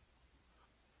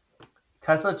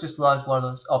 Tesla just lost one of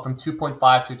those. Oh, from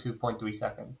 2.5 to 2.3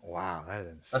 seconds. Wow, that is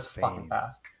insane. That's fucking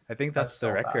fast. I think that's the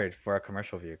so record fast. for a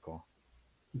commercial vehicle.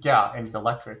 Yeah, and it's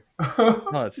electric.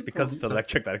 No, it's because it's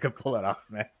electric that it could pull it off,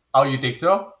 man. Oh, you think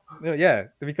so? No, yeah,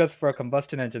 because for a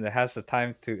combustion engine, it has the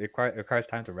time to requires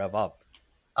time to rev up.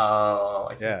 Oh,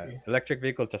 I see. Yeah, electric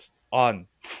vehicles just on,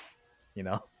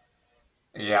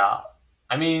 Yeah,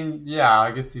 I mean, yeah,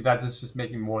 I guess that is just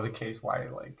making more the case why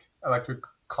like electric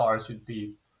cars should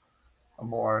be a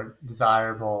more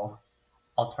desirable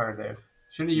alternative.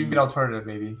 Shouldn't even be an alternative,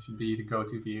 maybe. Should be the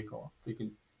go-to vehicle. They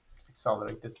can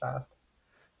accelerate this fast.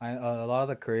 A lot of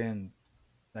the Korean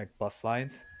like bus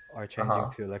lines are changing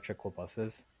to electrical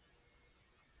buses.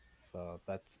 So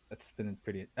it's been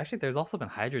pretty. Actually, there's also been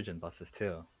hydrogen buses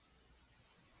too.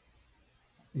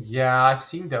 Yeah, I've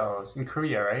seen those in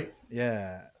Korea, right?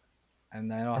 Yeah,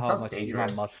 and I know That how sounds much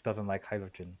dangerous. Elon Musk doesn't like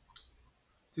hydrogen.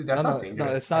 Dude, that sounds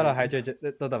dangerous. No, it's not a hydrogen.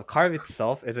 The car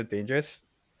itself isn't dangerous.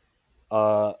 It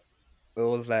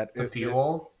was that the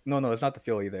fuel. No, it's not the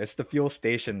fuel either. It's the fuel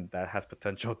station that has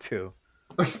potential to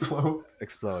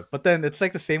explode. But then it's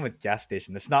like the same with gas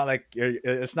station. It's not like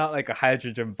a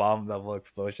hydrogen bomb level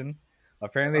explosion.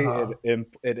 Apparently,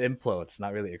 it implodes,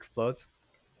 not really explodes.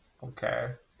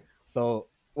 Okay. So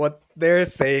what they're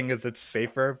saying is it's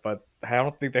safer, but I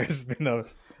don't think there's been a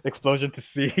explosion to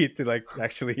see to like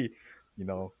actually,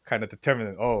 kind of determine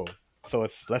it. Oh, so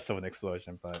it's less of an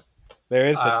explosion, but there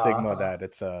is the stigma that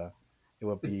it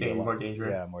will be more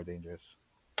dangerous. Yeah, more dangerous.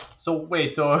 So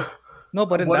wait, so no,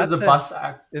 but in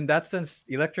that sense,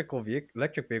 electric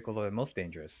vehicles are the most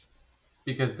dangerous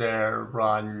because they're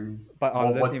run but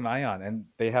on lithium ion, and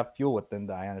they have fuel within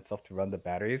the ion itself to run the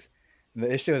batteries. And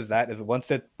the issue is once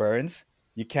it burns,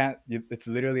 you can't. It's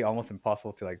literally almost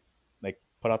impossible to like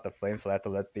put out the flame. So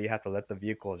they have to let the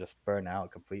vehicle just burn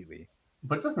out completely.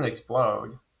 But it doesn't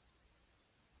explode.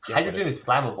 Yeah, hydrogen is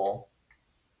flammable.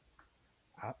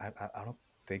 I don't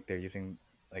think they're using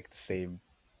like the same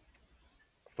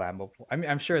flammable. I mean,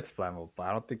 I'm sure it's flammable, but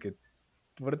I don't think it.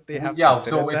 What did they have? Yeah,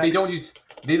 so if they don't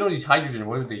use hydrogen,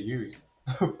 what do they use?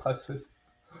 Buses.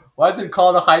 Why is it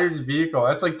called a hydrogen vehicle?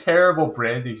 That's like terrible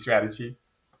branding strategy.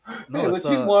 Hey, No, it's let's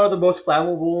use a one of the most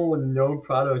flammable and known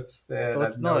products so that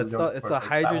it's no, known it's for a like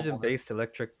hydrogen flammableness. based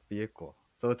electric vehicle.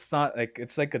 So it's not like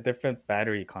it's like a different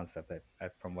battery concept,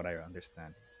 from what I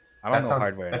understand. I don't That know sounds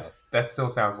hardware enough. that still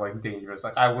sounds like dangerous.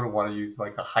 Like I wouldn't want to use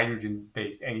like a hydrogen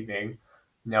based anything,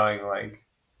 knowing like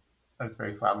that's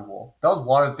very flammable. That was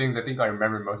one of the things I think I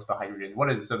remember most about hydrogen.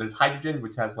 What is it? So there's hydrogen,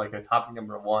 which has like a topic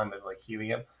number one, there's like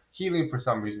helium. Helium for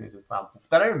some reason isn't flammable. But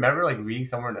then I remember like reading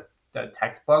somewhere in the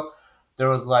textbook, there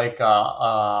was like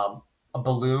a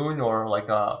balloon or like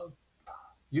a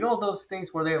those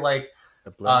things where they like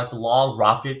The blimp, it's a long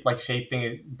rocket like shaped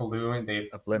thing balloon and they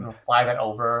a blimp, fly that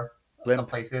over some blimp.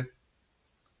 places.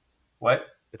 What?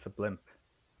 It's a blimp.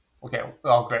 Okay.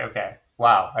 Oh, great. Okay.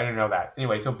 Wow. I didn't know that.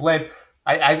 Anyway, so blimp.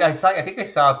 I saw. I think I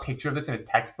saw a picture of this in a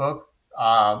textbook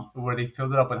where they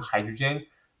filled it up with hydrogen.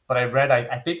 But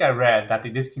I think I read that they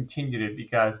discontinued it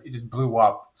because it just blew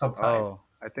up sometimes Oh,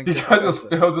 I think you're because talking it was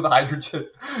about the. filled with hydrogen.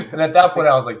 And at that I point, think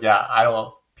I was like, yeah, I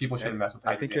don't. People I, shouldn't mess with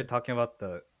I think you're hydrogen. talking about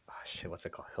the shit. What's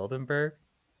it called? Hildenberg,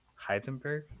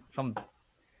 Heisenberg. Some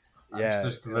I'm yeah,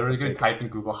 just it was a literally going to big. type in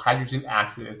Google hydrogen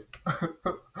accident.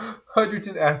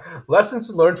 Lessons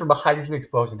learned from a hydrogen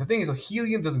explosion. The thing is,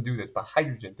 helium doesn't do this, but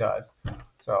hydrogen does.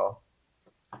 So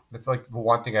that's like the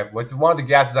one thing it's one of the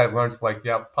gases I've learned. Like,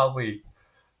 yeah, probably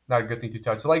not a good thing to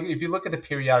touch. So, like, if you look at the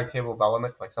periodic table of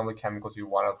elements, like some of the chemicals you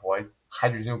want to avoid,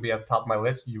 hydrogen will be at the top of my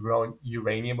list.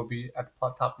 Uranium will be at the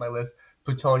top of my list.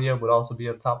 Plutonium would also be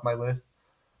at the top of my list.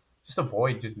 Just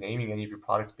avoid just naming any of your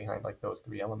products behind like those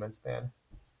three elements, man.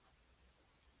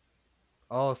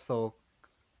 Oh, so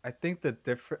I think the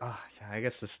different. Yeah, I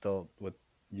guess it's still what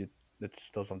you. It's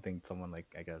still something someone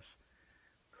like I guess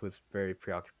who's very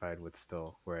preoccupied would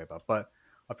still worry about. But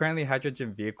apparently,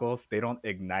 hydrogen vehicles they don't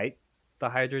ignite the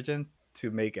hydrogen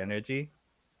to make energy.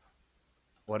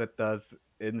 What it does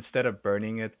instead of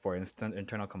burning it for instant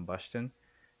internal combustion,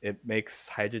 it makes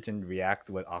hydrogen react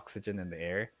with oxygen in the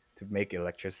air to make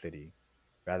electricity,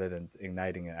 rather than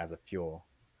igniting it as a fuel.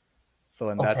 So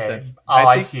in that Okay. sense, Oh, I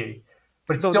I think see.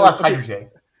 But it no, still no, has okay, hydrogen.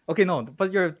 okay, no,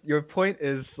 but your point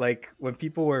is like when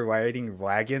people were riding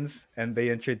wagons and they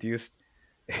introduced,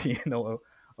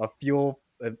 a fuel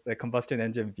a combustion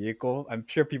engine vehicle. I'm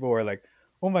sure people were like,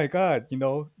 "Oh my god,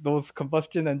 those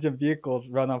combustion engine vehicles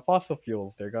run on fossil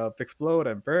fuels. They're gonna explode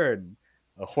and burn.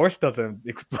 A horse doesn't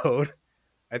explode."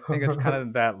 I think it's kind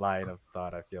of that line of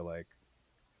thought. I feel like,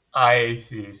 I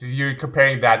see. So you're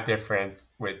comparing that difference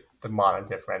with the modern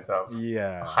difference of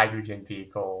a yeah. hydrogen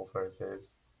vehicle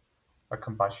versus a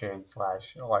combustion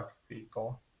slash electric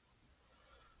vehicle.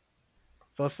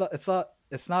 So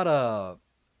it's not a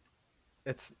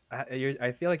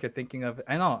I feel like you're thinking of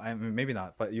I know I mean, maybe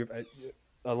not but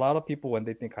a lot of people when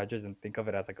they think hydrogen think of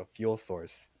it as like a fuel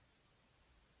source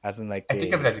as in like I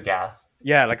think of it a as a gas.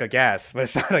 yeah like a gas but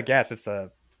it's not a gas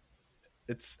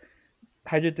it's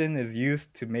hydrogen is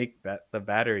used to make the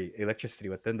battery electricity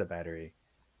within the battery,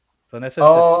 so in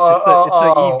essence Oh, oh, oh, it's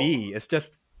a oh. EV. It's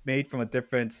just made from a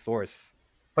different source.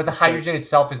 But the It's the hydrogen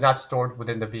itself is not stored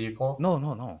within the vehicle.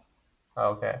 no.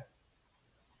 Okay.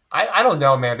 I don't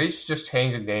know, man. They should just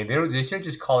change the name. They should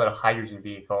just call it a hydrogen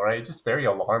vehicle, right? It's just very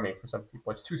alarming for some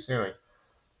people. It's too soon.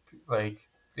 Like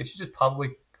they should just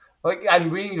probably like I'm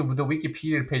reading the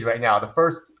Wikipedia page right now. The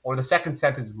first or the second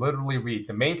sentence literally reads: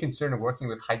 "The main concern of working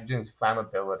with hydrogen is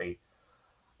flammability."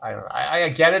 I don't know. I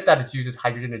get it that it uses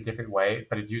hydrogen a different way,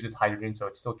 but it uses hydrogen, so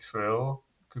it's still true.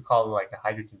 You could call it like a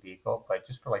hydrogen vehicle, but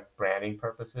just for like branding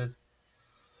purposes,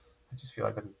 I just feel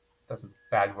like that's a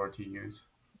bad word to use.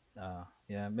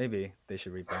 yeah, maybe they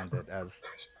should rebrand it as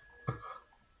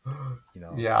you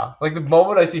know Yeah, like the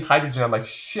moment I see hydrogen, I'm like,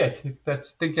 shit, that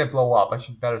thing can blow up. I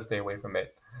should better stay away from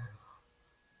it.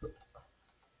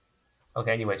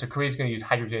 Okay, anyway, so Korea's going to use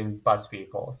hydrogen bus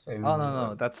vehicles, oh and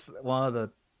no, that's one of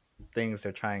the things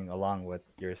they're trying along with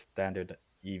your standard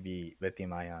EV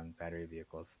lithium ion battery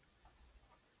vehicles.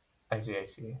 I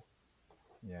see.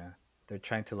 Yeah, they're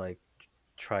trying to like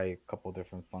try a couple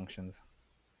different functions.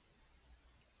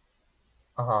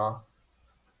 Uh huh.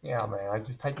 Yeah, man. I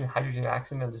just typed in hydrogen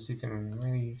accident and just see some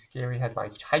really scary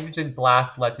headlines. Hydrogen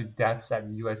blast led to deaths at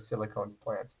U.S. silicone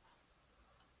plants.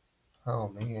 Oh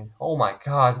man. Oh my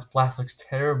God, this blast looks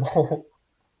terrible.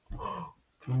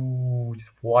 Ooh,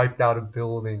 just wiped out a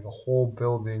building, a whole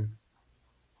building.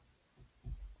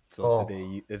 So Oh.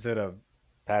 is it a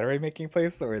battery making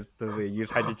place or do they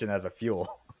use hydrogen as a fuel?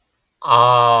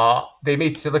 They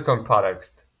made silicone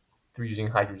products through using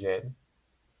hydrogen.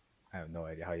 I have no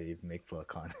idea how you even make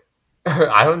silicon.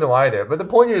 I don't know either. But the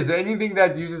point is, anything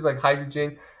that uses like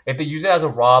hydrogen, if they use it as a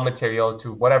raw material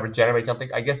to whatever generate something,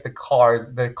 I guess the cars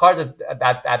at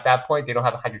that point they don't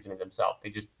have hydrogen in themselves.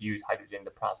 They just use hydrogen in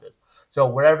the process. So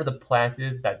wherever the plant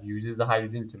is that uses the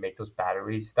hydrogen to make those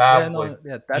batteries, Yeah, that would no,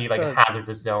 yeah, be like a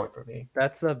hazardous zone for me.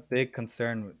 that's a big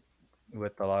concern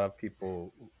with a lot of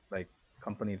people, like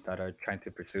companies that are trying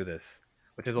to pursue this,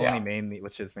 Yeah.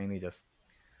 which is mainly just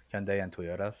Hyundai and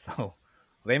Toyota. So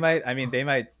they might, I mean, they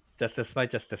might just this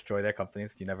might just destroy their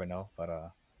companies. You never know, but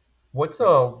What's like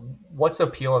the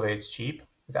appeal of it? It's cheap.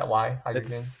 Is that why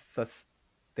it's hydrogen?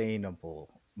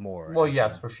 sustainable more, Well,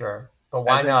 yes, for sure. But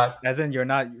why as in not you're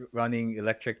not running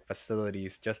electric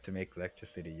facilities just to make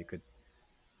electricity. You could,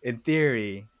 in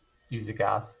theory, use the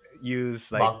gas?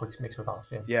 use like Mixed with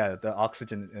oxygen. yeah the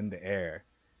oxygen in the air,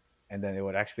 and then it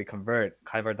would actually convert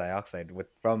carbon dioxide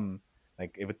from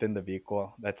like within the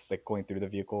vehicle that's like going through the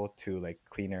vehicle to like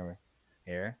cleaner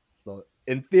air. So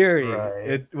in theory,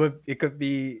 Right. it could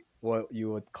be what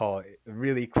you would call a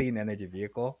really clean energy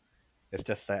vehicle. It's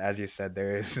just that, as you said,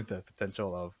 there is the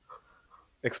potential of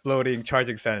exploding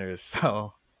charging centers.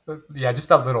 So Yeah, just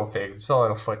a little thing, just a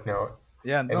little footnote,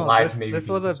 yeah, and no, lives maybe this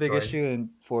being was a big destroyed. issue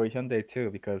for Hyundai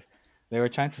too, because they were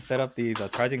trying to set up these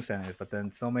charging centers, but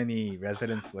then so many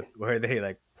residents where they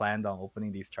like planned on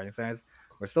opening these charging centers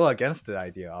were so against the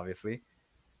idea, obviously,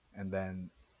 and then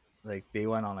like they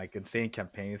went on like insane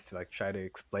campaigns to like try to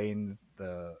explain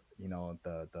the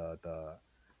the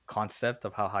concept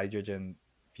of how hydrogen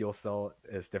fuel cell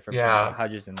is different from Yeah,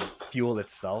 hydrogen fuel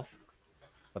itself,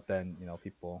 but then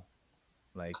people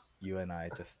like you and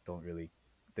I just don't really.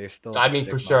 There's still I the mean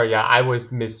for stigma. sure. Yeah, I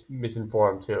was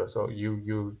misinformed too. So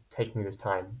you taking this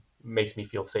time makes me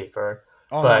feel safer.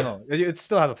 Oh no, But no, it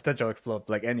still has a potential to explode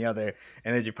like any other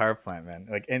energy power plant, man.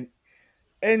 Like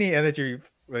any energy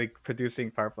like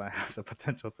producing power plant has a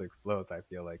potential to explode. I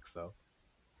feel like so.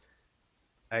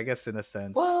 I guess in a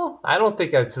sense, well, I don't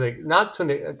think to like not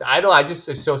to I don't. I just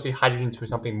associate hydrogen to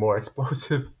something more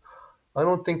explosive. I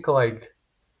don't think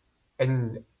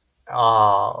an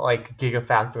like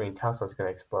gigafactory in Tesla is gonna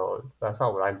explode. That's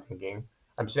not what I'm thinking.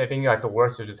 I'm just thinking like the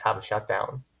worst is just have a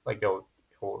shutdown. Like it'll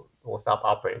stop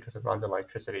operating because it runs on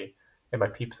electricity. And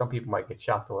some people might get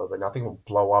shocked a little bit. Nothing will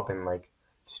blow up and like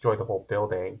destroy the whole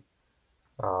building.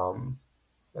 Um,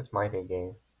 that's my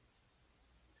thinking.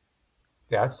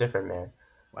 Yeah, that's different, man.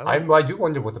 why would I do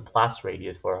wonder what the blast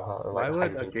radius for like why a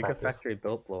would a hydrogen plant is. gigafactory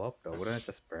built blow up though? Wouldn't it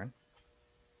just burn?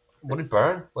 Would it It's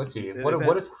burn? Let's see.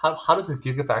 isn't. How does a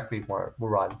gigafactory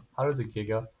run? How does a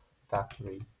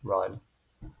gigafactory run?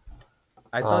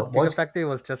 I thought Once gigafactory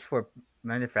was just for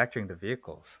manufacturing the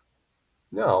vehicles.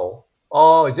 No.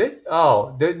 Oh, is it?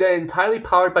 Oh, they're entirely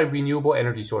powered by renewable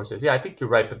energy sources. Yeah, I think you're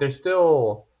right, but they're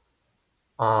still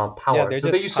Yeah, powered. they're So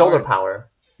they just use solar powered. power.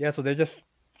 Yeah, so they're just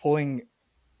pulling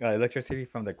electricity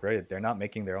from the grid. They're not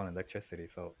making their own electricity,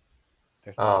 so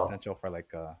there's no Oh, potential for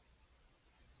like a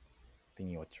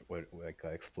thingy like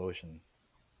an explosion.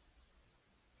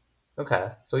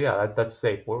 okay. So yeah, that's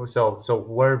safe. So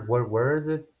where is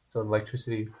it? So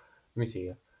electricity. Let me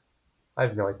see. I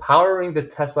have no idea. Powering the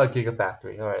Tesla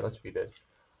Gigafactory. All right, let's read this.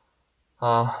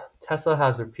 Tesla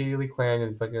has repeatedly claimed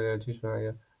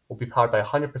and will be powered by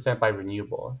 100% by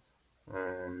renewables.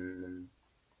 Um,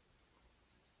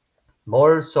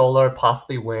 More solar,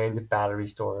 possibly wind, battery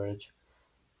storage.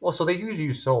 Well, so they do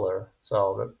use solar,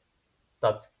 so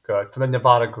that's good for the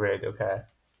Nevada grid. Okay,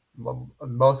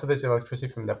 most of it's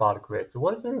electricity from Nevada grid. So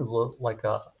what does it look like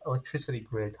a electricity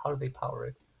grid? How do they power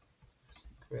it?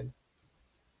 Grid.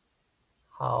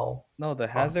 How No,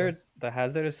 process? the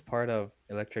hazardous part of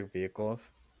electric vehicles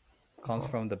comes Uh-huh.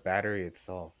 from the battery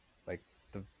itself. Like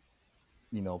the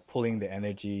pulling the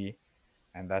energy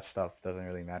and that stuff doesn't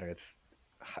really matter. It's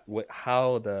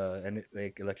how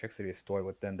like electricity is stored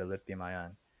within the lithium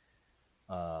ion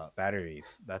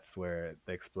batteries. That's where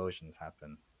the explosions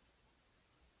happen.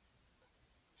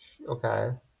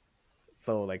 Okay.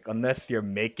 So like unless you're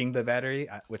making the battery,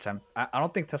 which I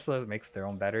don't think Tesla makes their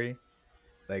own battery.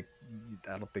 Like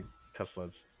I don't think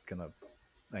Tesla's gonna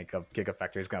like a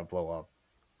gigafactory is gonna blow up.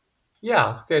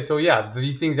 Yeah. Okay. So yeah,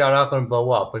 these things are not going to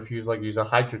blow up. If you use a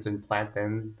hydrogen plant,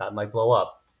 then that might blow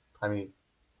up. I mean,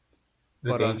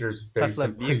 the But a danger is very Tesla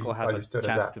simply vehicle has a understood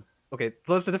as chance that. to. Okay,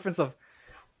 so what's the difference of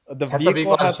the Tesla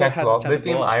vehicle vehicle has a chance to has a blow up. chance to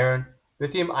blow up?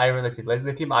 Lithium iron. Let's see,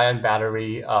 lithium ion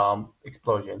battery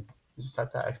explosion. You just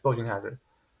type that explosion hazard.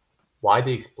 Why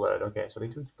they explode? Okay, so they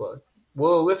do explode.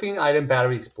 Will a lithium ion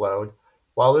battery explode?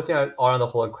 While lithium ion are on the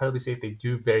whole incredibly safe, they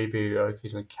do very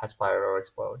occasionally catch fire or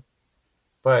explode.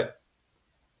 But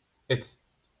it's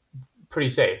pretty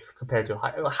safe compared to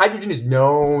hydrogen is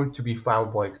known to be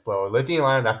flammable and explode. Lithium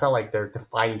ion, that's not like their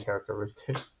defining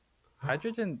characteristic.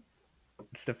 Hydrogen,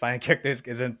 its defining characteristic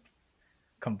isn't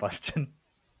combustion.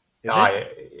 Is Uh, it?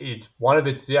 it's one of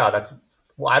its that's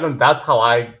well, I don't that's how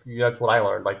I that's what I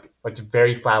learned. Like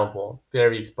very flammable,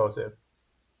 very explosive.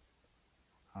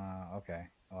 Okay.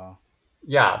 Well,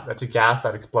 Yeah, that's a gas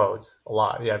that explodes a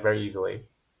lot. Yeah, very easily.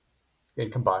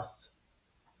 It combusts.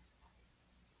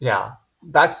 Yeah,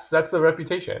 that's the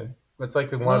reputation. That's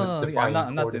like one of its yeah, defining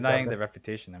I'm not core denying the characteristics.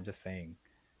 reputation. I'm just saying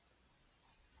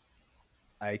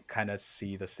I kind of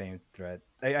see the same threat.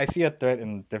 I see a threat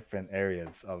in different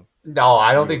areas of No,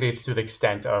 I don't think it's use. to the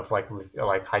extent of like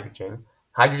hydrogen.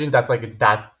 Hydrogen, that's like it's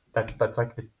that's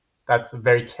like that's a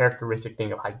very characteristic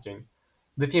thing of hydrogen.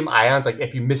 Lithium ions, like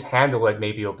if you mishandle it,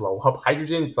 maybe it'll blow up.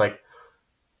 Hydrogen, it's like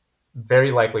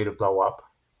very likely to blow up.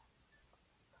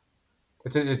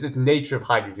 It's the nature of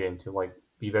hydrogen to like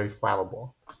be very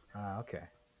flammable. Okay.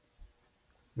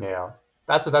 Yeah,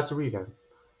 that's a reason.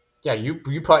 Yeah, you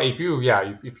probably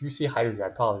if you see hydrogen,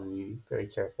 I'd probably be very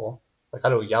careful. Like I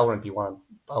wouldn't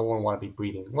want to be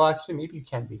breathing. Well, actually, maybe you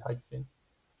can breathe hydrogen.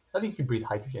 I think you can breathe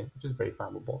hydrogen, which is very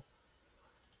flammable.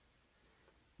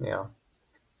 Yeah.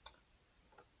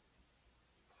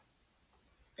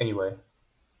 Anyway,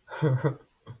 and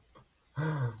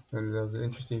that was an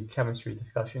interesting chemistry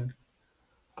discussion.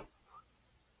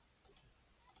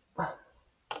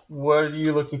 What are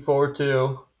you looking forward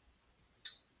to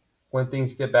when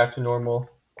things get back to normal?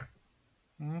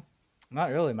 Mm,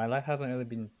 not really. My life hasn't really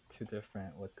been too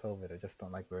different with COVID. I just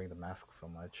don't like wearing the mask so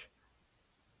much.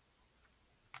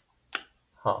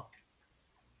 Huh?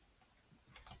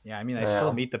 Yeah, I mean, I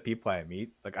still Yeah. meet the people I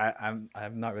meet. Like,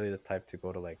 I'm not really the type to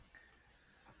go to like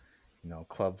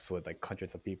clubs with like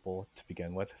hundreds of people to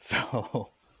begin with.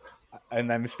 So,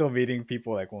 and I'm still meeting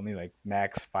people like only like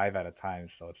max 5 at a time.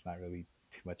 So it's not really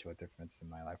too much of a difference in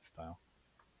my lifestyle.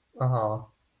 Uh huh.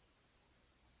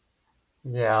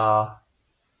 Yeah.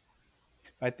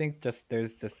 I think just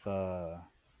there's this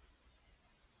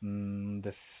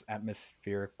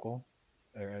atmospherical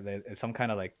or some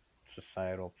kind of like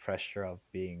societal pressure of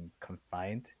being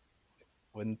confined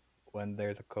when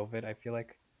there's a COVID. I feel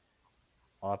like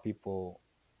a lot of people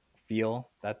feel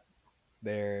that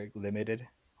they're limited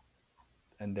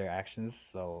in their actions,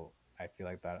 so I feel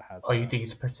like that has Oh, you think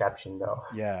it's perception though?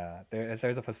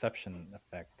 there's a perception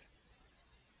effect.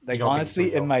 You Like don't think it's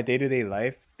honestly, in real? my day-to-day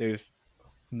life, there's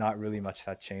not really much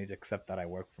that changed except that I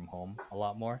work from home a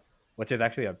lot more, which is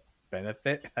actually a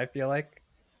benefit. I feel like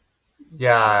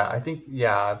Yeah, I so. think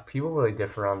people really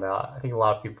differ on that. I think a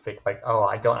lot of people think like, oh,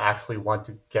 I don't actually want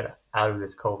to get out of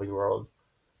this COVID world.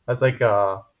 That's like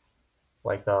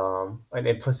an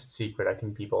implicit secret I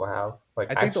think people have.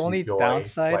 Like I I think the actually only enjoy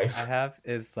downside I life. have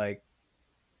is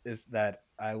that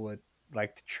I would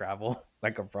like to travel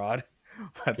like abroad,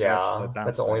 but that's the Yeah,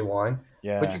 that's the only downside. one.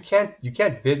 But Yeah, you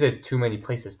can't visit too many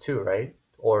places too, right?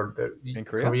 Or in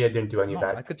Korea, Korea didn't do any of no,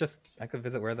 that. I could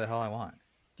visit where the hell I want,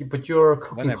 But your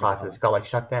cooking whenever the hell classes I. got like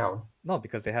shut down No,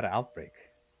 because they had an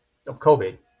outbreak. of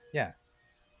COVID. Yeah,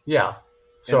 Yeah,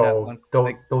 in that so one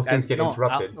like those things as get no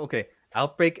interrupted. okay,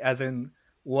 outbreak as in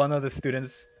one of the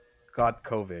students got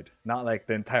COVID, not like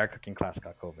the entire cooking class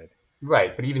got COVID.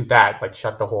 Right, but even that like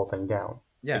shut the whole thing down.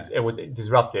 Yeah. It was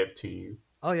disruptive to you.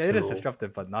 Oh yeah, it is To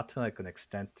disruptive, but not to like an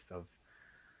extent of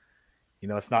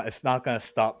it's not gonna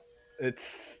stop.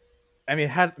 It's I mean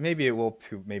it has maybe it will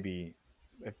to maybe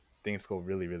if things go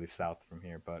really really south from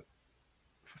here, but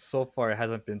so far it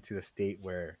hasn't been to the state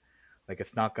where like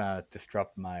it's not gonna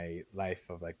disrupt my life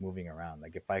of like moving around.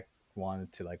 Like if I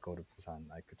wanted to like go to Busan,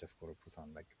 I could just go to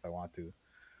Busan. Like if I want to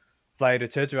fly to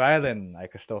Jeju Island, I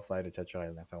could still fly to Jeju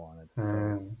Island if I wanted.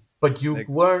 So but you like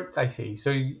weren't. I see.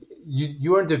 So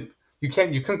you weren't the you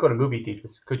couldn't go to movie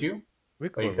theaters, could you? we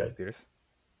Oh, could go you to movie could. theaters.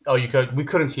 Oh, you could. We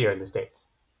couldn't here in the states.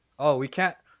 Oh, we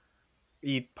can't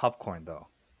eat popcorn though.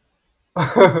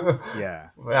 Yeah.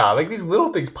 Yeah, like these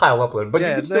little things pile up a little, but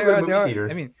you Yeah, could still go to there movie are.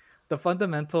 I theaters. mean, the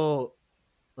fundamental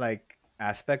like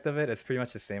aspect of it is pretty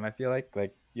much the same. I feel like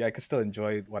yeah, I could still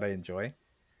enjoy what I enjoy,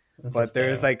 but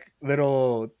there's Interesting. like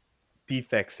little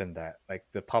defects in that, like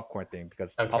the popcorn thing,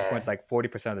 because Okay. popcorn's like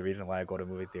 40% of the reason why I go to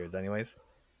movie theaters, anyways.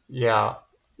 Yeah.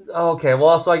 Okay.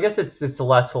 Well, so I guess it's to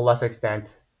a less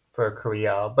extent for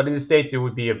Korea, but in the states it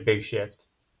would be a big shift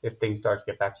if things start to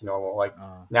get back to normal. Like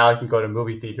Uh, now I can go to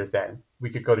movie theaters. Then we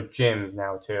could go to gyms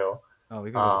now too. oh,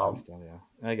 we could go to gym Um, still, yeah.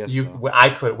 I guess so.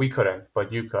 we couldn't,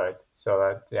 but you could. So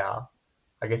that's yeah.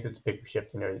 I guess it's a big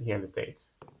shift here in the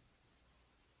states.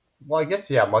 Well, I guess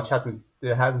yeah, much hasn't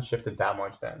it hasn't shifted that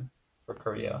much then for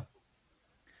Mm. Korea.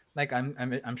 like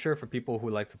I'm sure for people who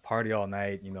like to party all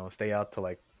night, stay out till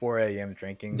like 4 a.m.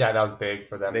 drinking, Yeah, that was big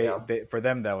for them. Yeah. they for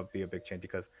them that would be a big change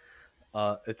because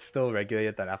it's still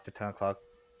regulated that after 10 o'clock,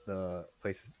 the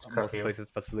places It's most curfew. places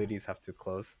facilities have to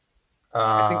close.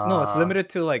 I think no, it's Uh, limited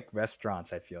to like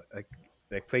restaurants. I feel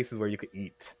like places where you could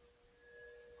eat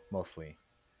mostly,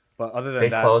 but other than they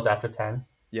that, close after 10.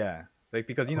 yeah, like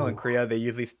because in Oh, Korea they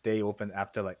usually stay open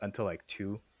after like until like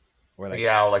 2 or like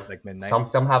yeah, like midnight.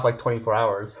 some have like 24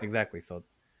 hours. Exactly. So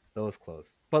those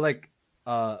close. But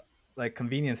uh like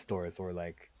convenience stores or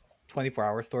like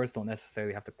 24-hour stores don't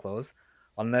necessarily have to close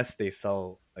unless they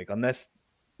sell unless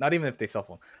not even if they sell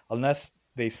phone, unless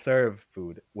they serve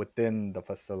food within the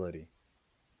facility.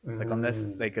 Like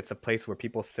unless Mm, like it's a place where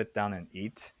people sit down and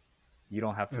eat, you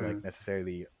don't have to like mm,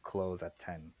 necessarily close at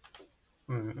 10.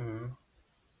 mm, mm,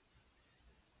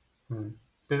 mm.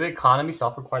 Did the economy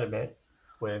suffer quite a bit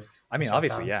with I the mean,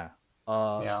 obviously, shutdown? yeah.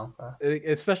 Uh Yeah.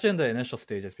 especially in the initial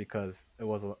stages because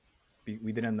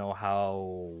we didn't know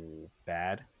how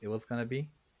bad it was going to be,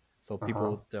 so Uh-huh.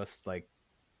 people just like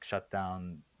shut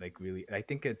down like really. I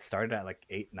think it started at like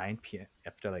 8 9 p.m.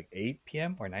 After like 8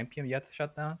 p.m. or 9 p.m. you had to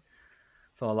shut down,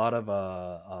 so a lot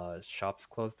of shops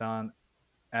closed down,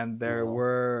 and No.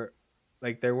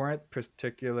 there weren't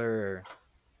particular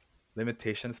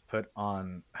limitations put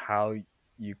on how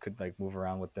you could like move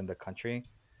around within the country,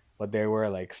 but there were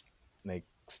like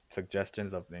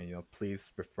suggestions of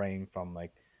please refrain from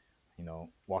like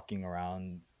walking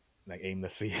around like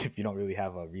aimlessly if you don't really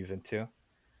have a reason to.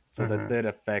 So that Mm-hmm. did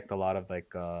affect a lot of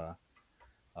like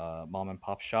mom and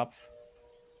pop shops,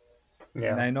 and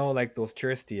Yeah. I know like those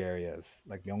touristy areas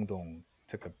like Myeongdong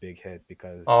took a big hit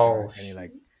because there Oh, aren't any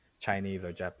like Chinese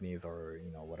or Japanese or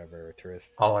whatever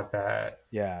tourists. oh, I bet.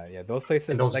 Yeah, those And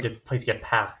places those like places get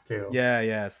packed too.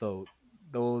 yeah. So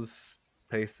those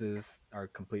places are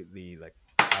completely like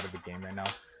out of the game right now.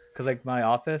 Cause like my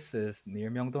office is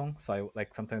near Myeongdong, so I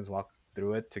like sometimes walk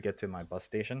through it to get to my bus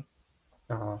station,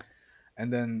 Uh-huh.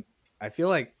 and then I feel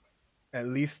like at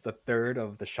least a third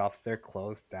of the shops there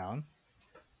closed down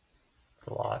It's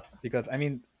a lot. because I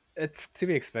mean it's to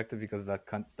be expected because that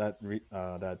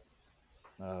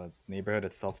neighborhood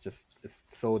itself just is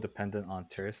so dependent on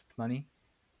tourist money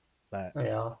that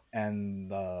Yeah.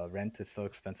 and the rent is so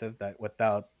expensive that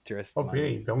without tourist Oh,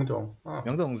 really? money, Myeongdong. Oh.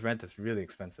 Myeongdong's rent is really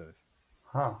expensive.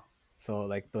 Huh. So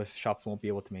like those shops won't be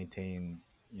able to maintain,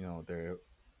 their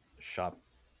shop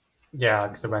Yeah, to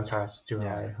because the rents are too yeah.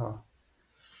 high. Huh.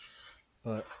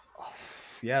 But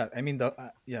yeah, I mean the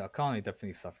economy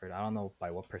definitely suffered. I don't know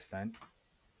by what percent.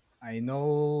 I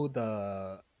know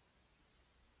the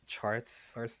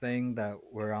charts are saying that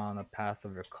we're on a path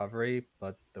of recovery,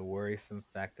 but the worrisome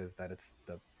fact is that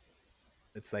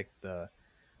it's like the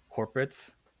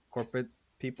corporates, corporate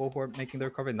people who are making the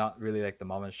recovery, not really like the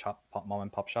mom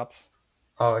and pop shops.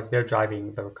 Oh, it's they're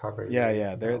driving the recovery really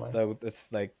Yeah. in They're that way.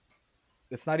 it's like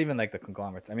it's not even like the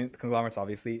conglomerates. I mean, the conglomerates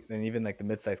obviously, and even like the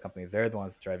mid-sized companies, they're the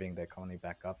ones driving the economy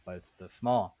back up. But it's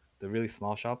the really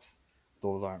small shops,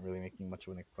 those aren't really making much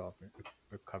of an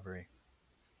recovery.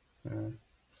 Mm.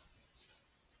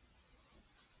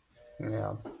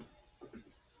 Yeah.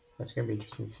 It's gonna be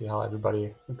interesting to see how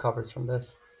everybody recovers from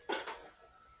this.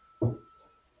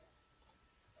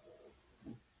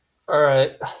 All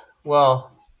right.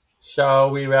 Well,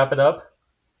 shall we wrap it up?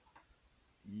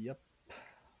 Yep,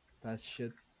 that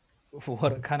should.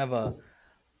 What kind of a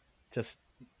just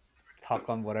talk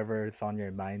on whatever is on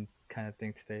your mind kind of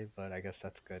thing today, but I guess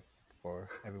that's good for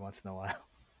every once in a while.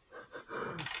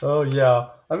 Oh yeah.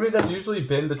 I mean that's usually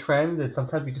been the trend. That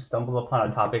sometimes we just stumble upon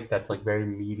a topic that's like very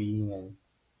meaty and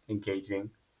engaging.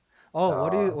 Oh, Uh,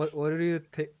 what do you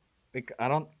take? Like, I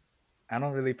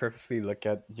don't really purposely look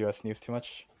at U.S. news too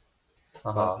much, but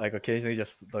uh-huh. like occasionally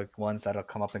just like ones that'll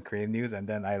come up in Korean news, and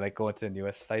then I like go into the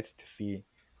U.S. sites to see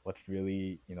what's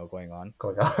really going on.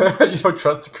 Going on. You don't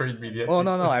trust the Korean media. Oh So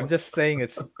no, that's I'm what. just saying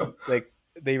it's like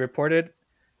they reported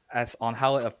as on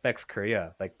how it affects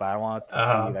Korea. Like, but I want to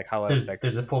see like how it There's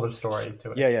affects. a fuller story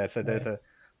to it. Yeah. So Right.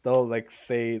 they'll like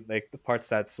say like the parts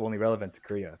that's only relevant to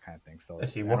Korea kind of thing. So I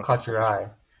see. I What don't get caught too your much. eye?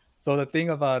 So the thing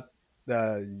about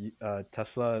the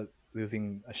Tesla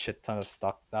losing a shit ton of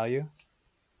stock value.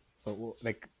 So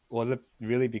like, was it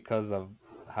really because of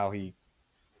how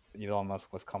Elon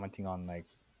Musk was commenting on like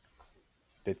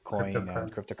Bitcoin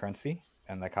and Cryptocurrency. cryptocurrency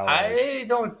and like how like I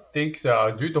don't think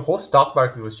so, dude. The whole stock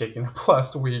market was shaking up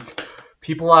last week.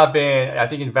 People have been, I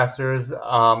think, investors,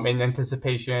 in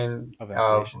anticipation of of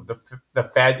inflation? the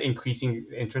Fed increasing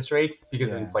interest rates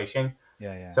because of Yeah, inflation.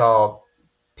 yeah. So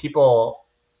people,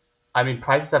 I mean,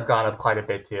 prices have gone up quite a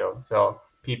bit too. So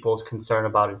people's concern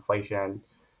about inflation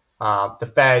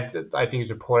The Fed, I think,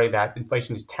 is reporting that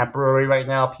inflation is temporary right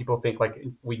now. People think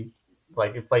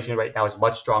like inflation right now is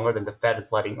much stronger than the Fed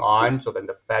is letting on. So then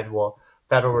the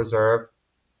Federal Reserve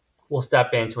will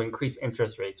step in to increase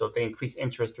interest rates. So if they increase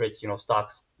interest rates,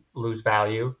 stocks lose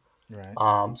value.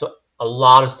 Right. So a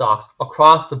lot of stocks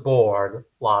across the board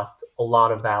lost a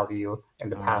lot of value in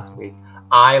the past week.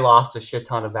 I lost a shit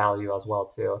ton of value as well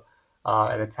too.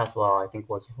 And then Tesla, I think,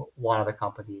 was one of the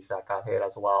companies that got hit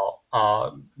as well.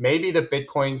 Maybe the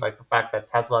Bitcoin, like the fact that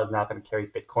Tesla is not going to carry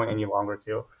Bitcoin any longer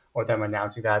too, or them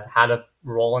announcing that, had a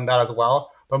role in that as well.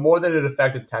 But more than it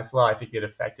affected Tesla, I think it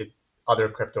affected other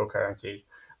cryptocurrencies.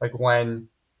 Like when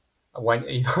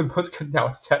Elon Musk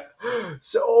announced that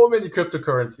so many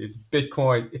cryptocurrencies,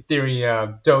 Bitcoin,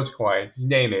 Ethereum, Dogecoin, you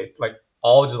name it, like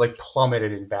all just like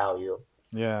plummeted in value.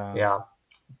 Yeah. Yeah,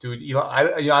 dude,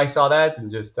 I saw that and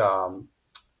just man,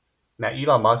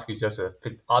 Elon Musk is just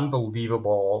an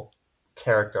unbelievable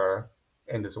character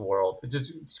in this world.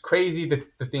 It's crazy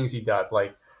the things he does.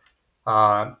 Like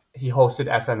he hosted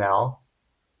SNL,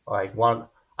 like one.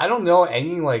 I don't know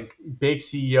any like big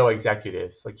CEO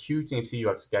executives, like huge name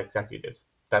CEO executives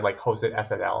that like hosted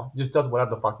SNL. He just does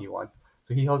whatever the fuck he wants.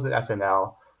 So he hosted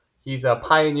SNL. He's a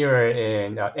pioneer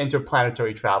in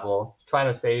interplanetary travel, trying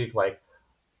to save like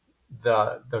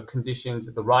the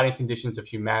conditions, the rotting conditions of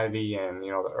humanity and the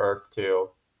Earth too.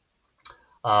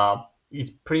 He's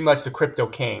pretty much the crypto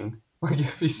king. Like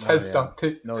if he says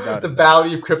something, No doubt the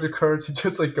value of cryptocurrency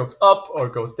just like goes up or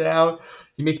goes down.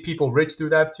 He makes people rich through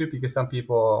that too, because some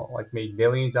people like made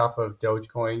millions off of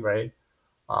Dogecoin, right?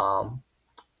 Um,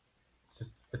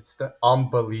 it's the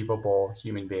unbelievable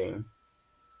human being.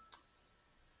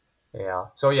 Yeah.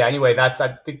 So yeah. Anyway, I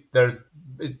think it's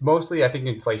mostly I think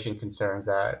inflation concerns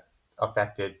that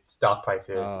affected stock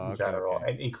prices in general,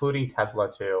 Okay. and including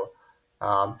Tesla too.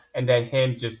 And then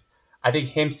I think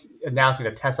him announcing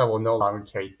that Tesla will no longer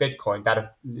carry Bitcoin,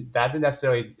 that didn't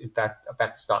necessarily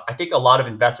affect the stock. I think a lot of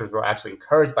investors were actually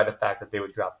encouraged by the fact that they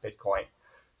would drop Bitcoin.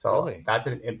 So Really? that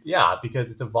didn't, yeah, because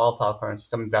it's a volatile currency.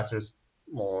 Some investors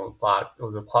thought it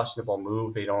was a questionable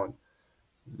move. They don't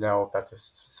know if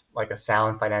that's like a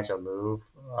sound financial move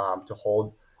to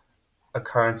hold a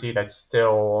currency that's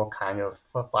still kind of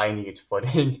finding its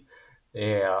footing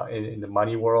yeah, in the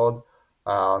money world.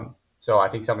 So I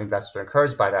think some investors are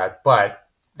encouraged by that, but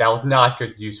that was not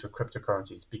good use for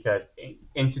cryptocurrencies because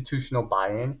institutional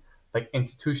buy-in, like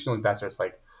institutional investors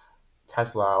like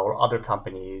Tesla or other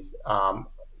companies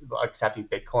accepting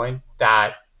Bitcoin,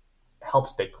 that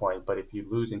helps Bitcoin. But if you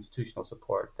lose institutional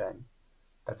support, then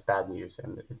that's bad news.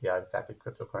 And yeah, it affected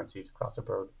cryptocurrencies across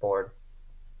the board.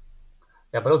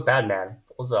 Yeah, but it was bad, man.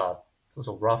 It was a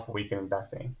rough week in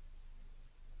investing.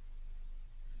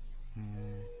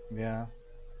 Yeah.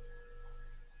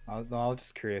 I was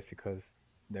just curious because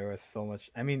there was so much.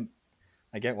 I mean,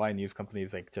 I get why news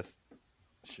companies like just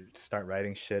should start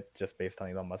writing shit just based on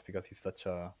Elon Musk because he's such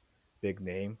a big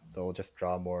name, so it'll just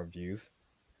draw more views.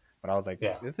 But I was like,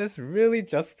 Yeah. is this really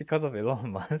just because of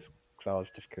Elon Musk? So I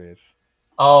was just curious.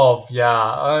 Oh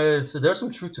yeah, so there's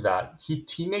some truth to that.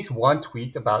 He makes one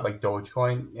tweet about like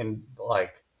Dogecoin and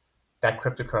like that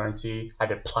cryptocurrency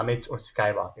either plummets or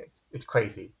skyrockets. It's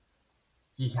crazy.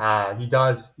 He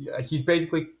does. He's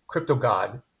basically crypto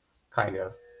god, kind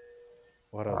of.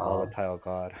 What a Um, volatile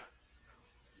god.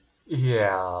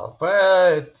 yeah,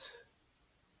 but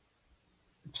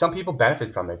some people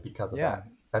benefit from it because of Yeah. that.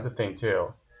 That's the thing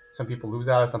too. Some people lose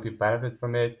out. Some people benefit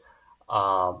from it.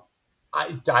 Um,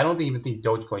 I don't even think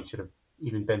Dogecoin should have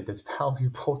even been this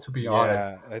valuable, to be honest.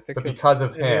 Yeah. I think But because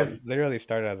of it was him, literally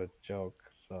started as a joke.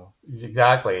 So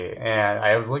exactly. And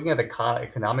I was looking at the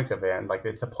economics of it, and like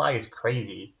the supply is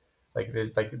crazy.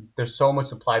 There's so much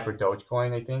supply for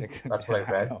Dogecoin. I think that's what I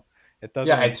I read. know. It Yeah,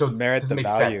 doesn't and so it merit doesn't the make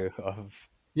sense. value of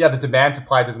Yeah, the demand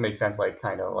supply doesn't make sense. Like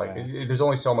kind of like yeah. there's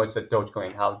only so much that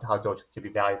Dogecoin how Dogecoin can be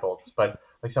valuable. But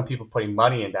like some people putting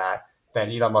money in that, then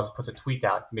Elon Musk puts a tweet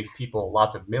out, makes people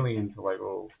lots of millions, like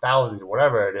or thousands or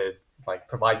whatever it is, like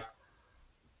provides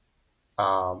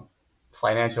um,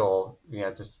 financial,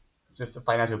 just a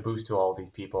financial boost to all these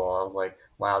people. I was like,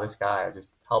 wow, this guy just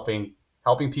helping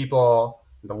people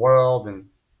in the world in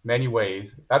many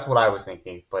ways. That's what I was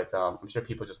thinking. But I'm sure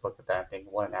people just looked at that and think,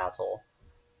 what an asshole,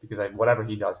 because like whatever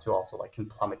he does too also like can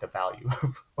plummet the value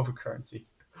of a currency.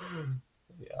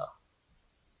 Yeah.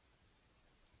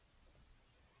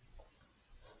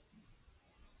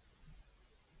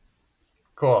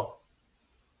 Cool.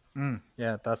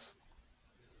 Yeah, that's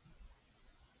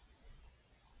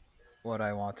what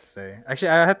I want to say. Actually,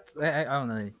 I don't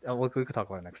know. We could talk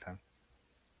about it next time.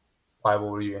 Why?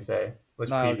 What were you gonna say? Let's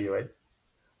No, I was preview just it.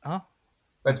 huh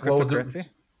on What was it? cryptocurrency.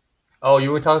 Oh,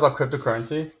 you were talking about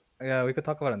cryptocurrency. Yeah, we could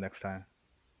talk about it next time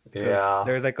because Yeah.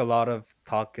 there's like a lot of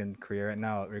talk in Korea right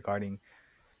now regarding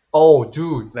Oh,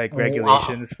 dude. like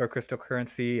regulations for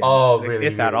cryptocurrency and Oh, like really,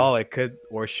 if at really. all it could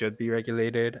or should be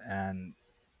regulated. And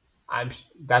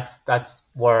That's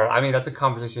where I mean that's a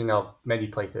conversation of many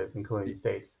places, including the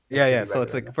states. It yeah, should yeah. be So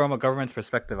it's like regulated. from a government's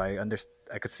perspective,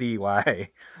 I could see why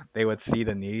they would see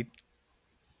the need.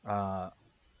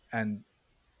 And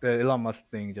the Elon Musk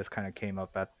thing just kind of came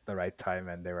up at the right time,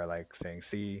 and they were like saying,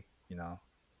 "See,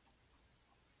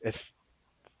 it's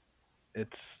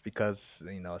it's because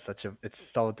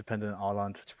it's so dependent all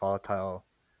on such volatile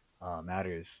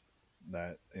matters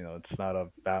that it's not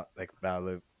about like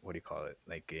valid. What do you call it?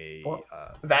 Like a Well,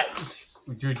 that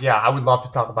dude, yeah, I would love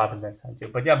to talk about this next time too.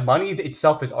 But yeah, money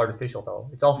itself is artificial though.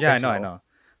 It's all yeah, I fictional. know.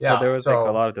 So there Yeah, was like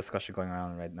a so lot of discussion going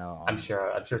around right now on I'm the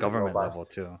sure it's government level robust.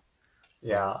 too.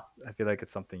 So Yeah, I feel like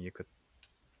it's something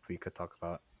we could talk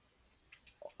about.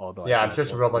 Although I yeah, feel I'm like sure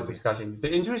it's a we'll robust really discussion.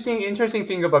 The interesting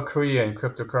thing about Korea and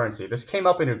cryptocurrency. This came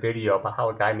up in a video about how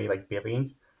a guy made like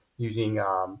billions using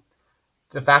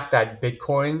the fact that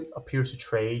Bitcoin appears to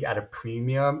trade at a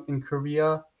premium in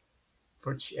Korea,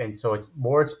 and so it's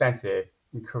more expensive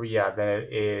in Korea than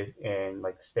it is in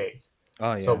like the States.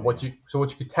 oh So yeah, what you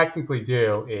could technically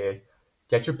do is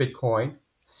get your Bitcoin,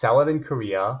 sell it in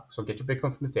Korea. So get your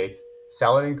Bitcoin from the States,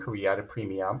 sell it in Korea at a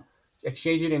premium,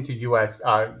 exchange it into US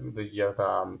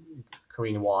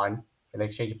Korean won, and then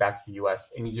exchange it back to the US,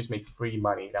 and you just make free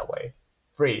money that way,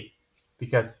 free,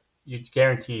 because it's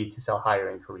guaranteed to sell higher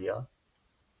in Korea.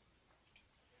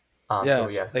 So yeah.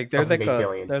 yes, Like there's something like made a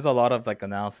billions. there's a lot of like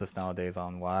analysis nowadays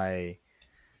on why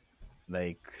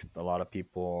like a lot of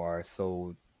people are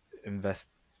so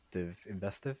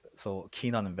investive, so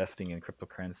keen on investing in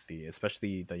cryptocurrency,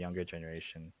 especially the younger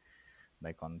generation.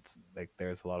 Like on like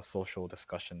there's a lot of social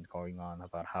discussion going on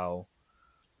about how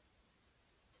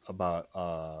about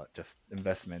just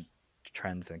investment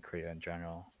trends in Korea in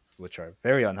general, which are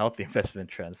very unhealthy investment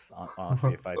trends,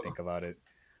 honestly, if I think about it.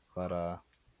 But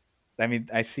I mean,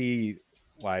 I see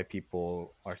why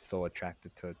people are so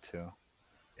attracted to it too,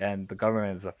 and the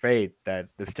government is afraid that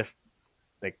this just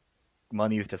like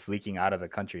money is just leaking out of the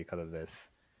country because of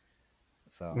this.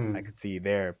 So I Hmm. could see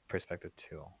their perspective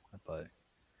too. But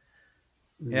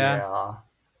yeah, Yeah,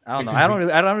 I don't know. because we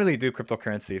I don't really do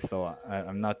cryptocurrency, so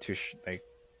I'm not too like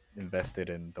invested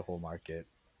in the whole market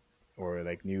or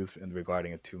like news and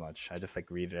regarding it too much. I just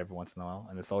like read it every once in a while,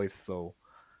 and it's always so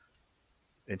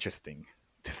interesting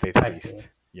to say the I see. least.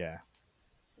 Yeah,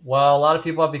 Well, a lot of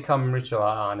people have become rich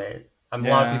on it. A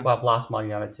lot of yeah. people have lost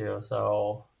money on it too.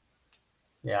 So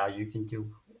yeah, you can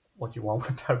do what you want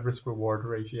with that risk reward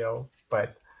ratio.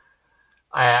 But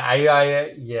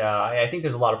I think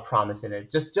there's a lot of promise in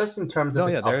it. Just in terms No, of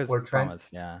its yeah, there is upward trend. promise.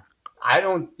 Yeah, I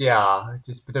don't. Yeah,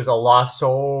 just but there's a lot,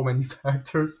 so many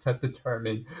factors that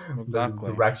determine the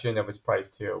exactly. direction of its price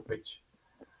too, which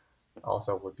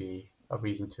also would be a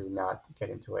reason to not get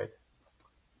into it.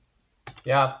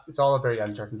 Yeah, it's all a very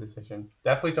uncertain decision.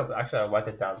 Definitely something. Actually, I'll write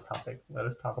that down as a topic. Let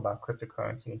us talk about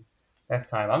cryptocurrency next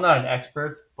time. I'm not an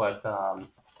expert, but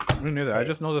Me neither. I hey,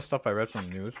 just know the stuff I read from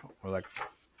the news or like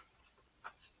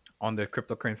on the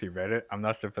cryptocurrency Reddit. I'm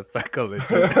not sure if it's like a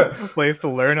legit place to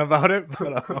learn about it,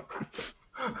 but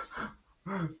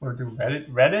or do Reddit.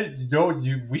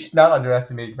 Reddit, we should not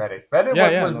underestimate Reddit. Reddit yeah,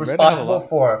 yeah. was No, Reddit has a responsible lot.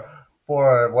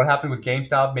 for what happened with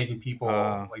GameStop, making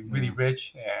people like really Yeah.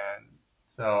 rich, and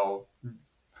so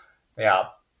yeah,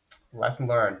 lesson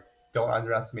learned. Don't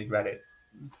underestimate Reddit.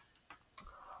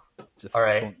 All Just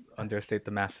right. don't understate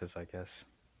the masses, I guess.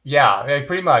 Yeah,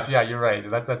 pretty much. Yeah, you're right.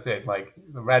 That's it. Like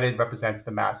Reddit represents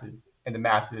the masses, and the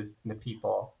masses and the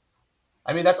people.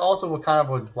 I mean, that's also what kind of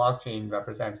what blockchain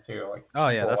represents too. Like Oh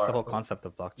yeah, people that's the are, whole concept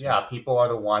of blockchain. yeah, people are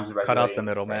the ones Cut out the regulating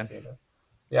the middleman. currency.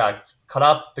 Yeah, cut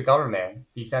out the government,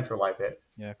 decentralize it.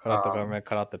 Yeah, cut out the Um, government,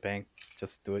 cut out the bank,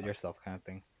 just do it yourself kind of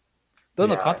thing. Though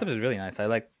the yeah, concept is really nice. I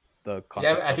like the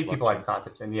yeah. concept I of think people like blockchain.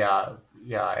 concepts, and yeah,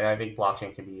 and I think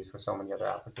blockchain can be used for so many other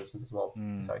applications as well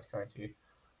Mm, besides currency.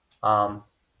 Um,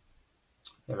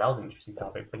 yeah, that was an interesting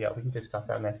topic, but yeah, we can discuss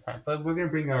that next time. But we're gonna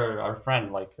bring our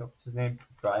friend, like what's his name,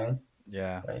 Brian,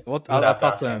 yeah. right? Well, We would I'll have to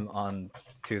talk ask to him. him on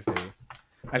Tuesday.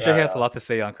 I'm sure he has a Yeah, lot to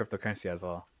say on cryptocurrency as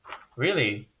well.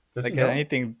 really? Does he Like know?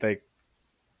 anything, like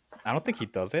I don't think he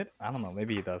does it. I don't know.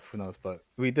 Maybe he does. Who knows? But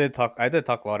we did talk. I did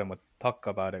talk about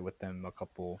it with them a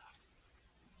couple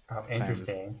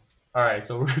times. Interesting. All right,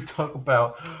 so we're gonna talk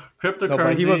about No,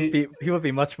 but cryptocurrency, he would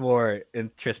be much more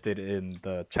interested in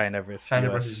the China versus China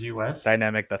versus U.S. U.S.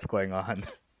 dynamic that's going on.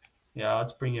 Yeah,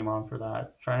 let's bring him on for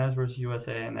that. China versus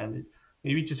USA, and then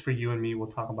maybe just for you and me, we'll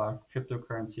talk about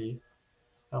cryptocurrency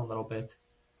a little bit.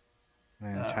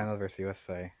 Man, Um, China versus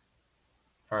USA.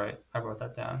 All right, I wrote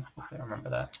that down. Hopefully I remember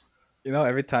that.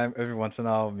 Every once in a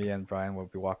while, me and Brian will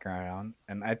be walking around,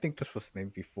 and I think this was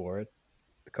maybe before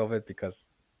the COVID because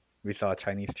we saw a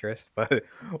Chinese tourist, but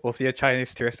we'll see a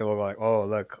Chinese tourist and we'll go like, "Oh,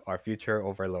 look, our future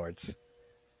overlords." So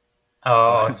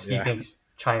Oh, so he yeah. thinks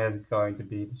China is going to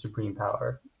be the supreme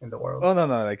power in the world. Oh no,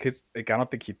 like I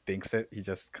don't think he thinks it. He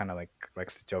just kind of like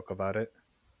likes to joke about it.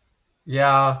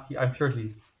 Yeah, I'm sure he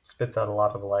spits out a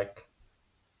lot of like.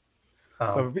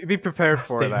 So be prepared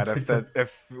for that statements like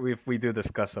if we do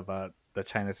discuss about the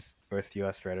China's versus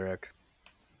U.S. rhetoric.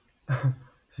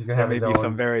 He's gonna There have may his be some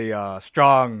own very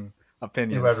strong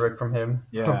opinions. rhetoric from him.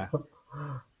 Yeah.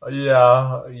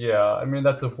 Yeah. I mean,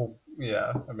 that's a whole.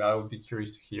 Yeah, I mean, I would be curious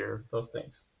to hear those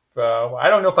things. But I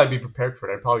don't know if I'd be prepared for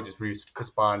it. I'd probably just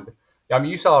respond. Yeah, I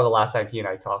mean, you saw the last time he and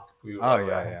I talked. Oh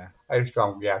yeah. I had a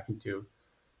strong reaction to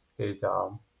his.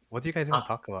 What do you guys even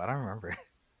talk about? I don't remember.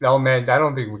 No, man, I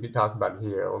don't think we could talk about it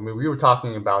here. I mean, we were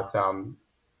talking about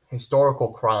historical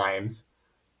crimes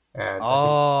and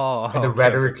and the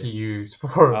rhetoric he used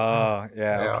for. Oh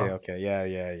yeah. Yeah. Okay. Yeah.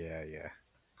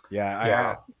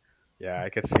 Yeah. I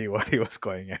could see what he was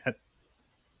going at.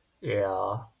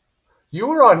 Yeah. You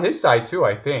were on his side too,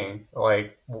 I think. I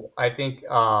think you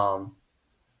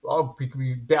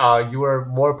were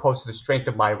more opposed to the strength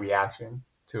of my reaction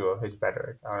to his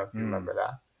rhetoric. I don't know if you remember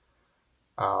that.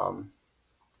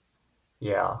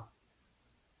 Yeah.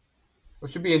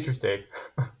 Which should be interesting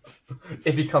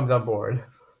if he comes on board.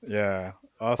 Yeah,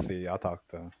 I'll see. I'll talk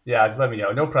to him. Yeah, just let me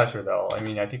know. No pressure though. I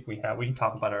mean, I think we can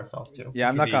talk about it ourselves too. Yeah, It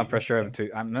I'm should not be gonna pressure him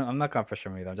interesting. to. I'm not gonna pressure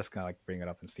him either. I'm just gonna like bring it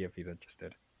up and see if he's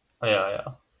interested. Oh, yeah.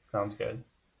 Sounds good.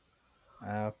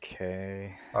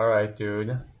 Okay. All right, dude.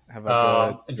 Have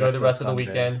a good Enjoy the rest of the Sunday.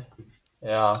 weekend.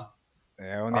 Yeah.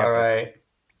 Yeah, I only All have right.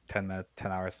 10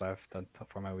 hours left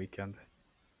for my weekend.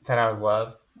 10 hours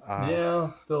left. Uh, Yeah,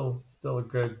 still a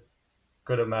good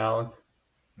amount.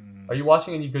 mm. Are you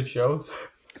watching any good shows?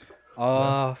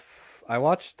 I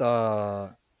watched I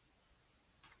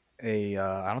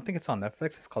don't think it's on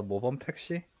Netflix. It's called Mobom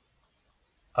Taxi.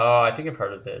 Oh, I think I've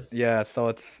heard of this. Yeah, so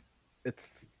it's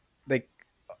like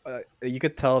you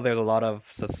could tell there's a lot of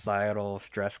societal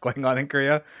stress going on in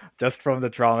Korea just from the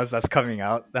dramas that's coming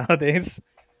out nowadays.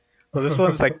 So this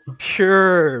one's like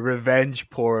pure revenge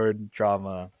porn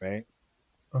drama, right?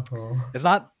 Uh-huh. It's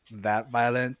not that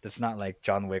violent. It's not like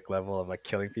John Wick level of like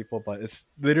killing people, but it's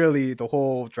literally the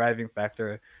whole driving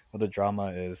factor of the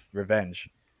drama is revenge.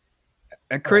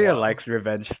 And Korea wow. likes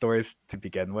revenge stories to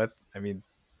begin with. I mean,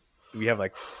 we have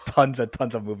like tons and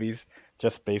tons of movies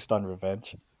just based on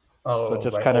revenge. Oh, So it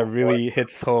just right. kind of really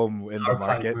hits home in the Archive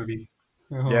market. movie.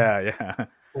 Uh-huh. Yeah.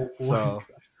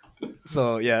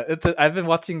 So yeah, I've been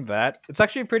watching that. It's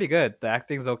actually pretty good. The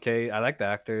acting's okay. I like the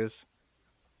actors.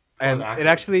 And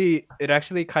the it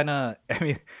actually kind of, I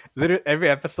mean, literally every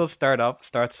episode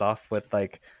starts off with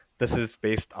like, this is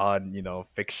based on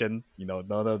fiction. None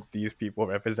of these people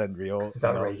represent real It's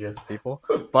outrageous. people.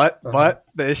 But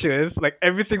the issue is like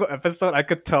every single episode, I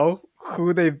could tell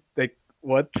who they like,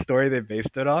 what story they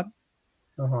based it on.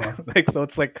 Uh-huh. Like so,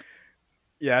 it's like,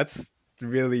 yeah, it's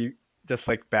really just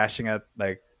like bashing at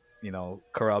like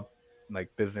corrupt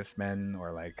like businessmen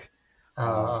or like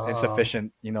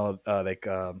insufficient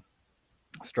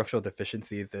structural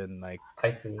deficiencies in like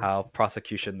I see. how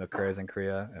prosecution occurs in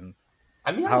Korea and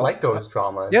I mean, I how like those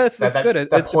dramas. yeah it's that good.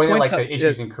 that It point at like points out the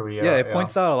issues in Korea. yeah, it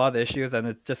points out a lot of the issues and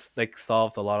it just like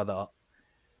solves a lot of the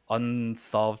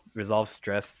resolved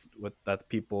stress with that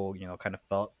people kind of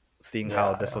felt seeing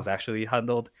how this was actually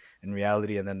handled in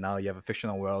reality, and then now you have a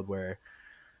fictional world where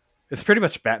it's pretty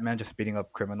much Batman just beating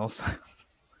up criminals.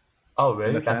 Oh,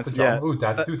 really? That's the drama. Ooh,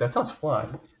 dude, that sounds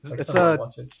fun. It's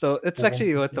watch it. so it's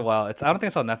actually worth a while. I don't think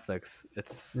it's on Netflix.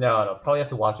 It's No, probably have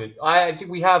to watch it. I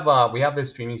think we have this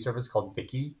streaming service called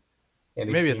Viki. And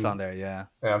maybe it's on there. Yeah,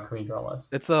 Korean dramas.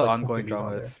 it's an like ongoing movies on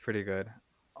drama. there. It's pretty good.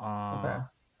 Okay, that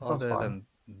sounds Other fun. than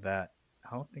that,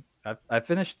 I don't think I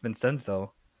finished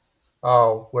Vincenzo.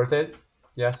 Oh, worth it?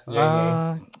 Yes.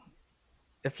 Yay.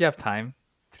 If you have time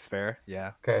to spare,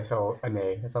 yeah. Okay, so a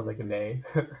nay. It sounds like a nay.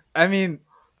 I mean,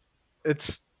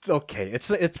 it's okay.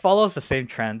 It follows the same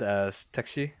trend as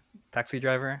Taxi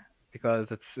Driver,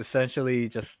 because it's essentially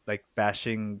just like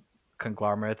bashing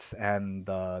conglomerates and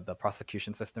the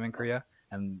prosecution system in Korea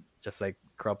and just like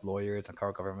corrupt lawyers and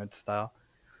corrupt government style.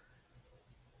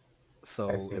 So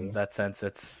in that sense,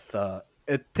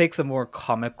 it takes a more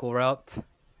comical route,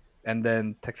 and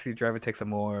then Taxi Driver takes a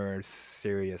more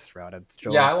serious route. And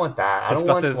I want that.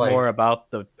 Discusses more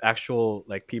about the actual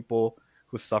like people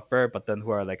who suffer, but then who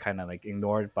are like kind of like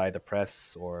ignored by the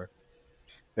press, or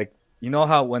like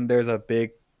how when there's a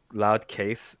big loud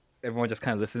case, everyone just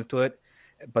kind of listens to it,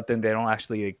 but then they don't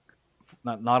actually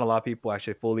not a lot of people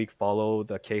actually fully follow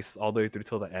the case all the way through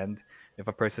till the end. If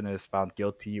a person is found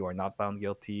guilty or not found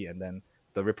guilty, and then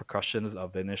the repercussions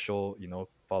of the initial,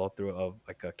 follow through of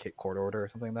like a court order or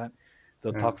something like that. So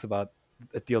it Mm. talks about,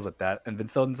 it deals with that, and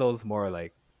Vincenzo's more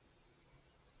like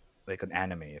an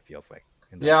anime. It feels like.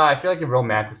 In that Yeah, I sense. feel like it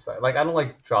romanticized. Like I don't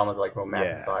like dramas like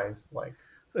romanticize like.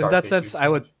 In dark that issues sense, too I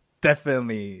would much.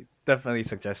 definitely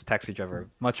suggest Taxi Driver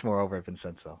much more over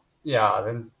Vincenzo. Yeah.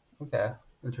 Then okay,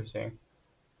 interesting.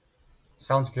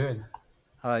 Sounds good.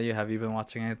 How about you? Have you been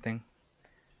watching anything?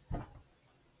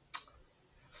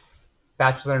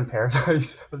 Bachelor in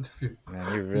Paradise.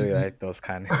 Man, you really like those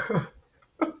kind of.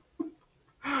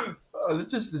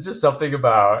 It's just something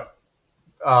about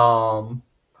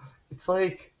it's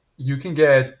like you can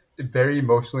get very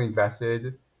emotionally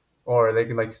invested, or they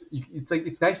can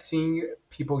it's nice seeing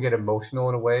people get emotional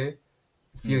in a way,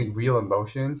 feeling real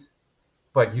emotions,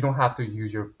 but you don't have to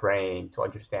use your brain to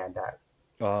understand that.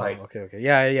 Oh, Like okay.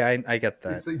 Yeah, I get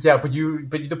that. it's yeah, but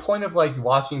the point of like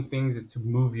watching things is to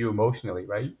move you emotionally,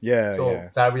 right? Yeah, So yeah.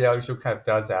 that reality show kind of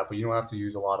does that, but you don't have to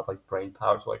use a lot of like brain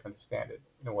power to like understand it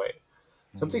in a way.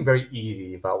 Something very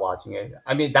easy about watching it.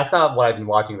 I mean, that's not what I've been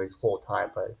watching this whole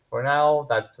time, but for now,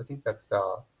 I think that's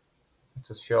it's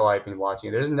a show I've been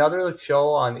watching. There's another show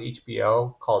on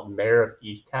HBO called Mayor of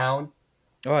Easttown.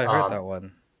 Oh, I heard Um, that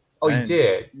one. oh, I you didn't-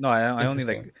 did? No, I only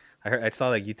Interesting. I saw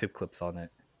like YouTube clips on it.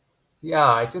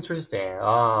 Yeah, it's interesting.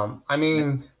 I Yeah.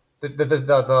 mean,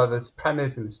 the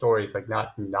premise and the story is like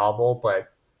not novel,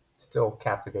 but still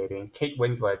captivating. Kate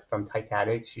Winslet from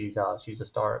Titanic, she's a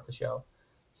star of the show.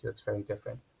 She looks very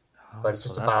different, Oh, but it's so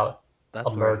just about a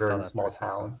that's where I murder saw in a that small person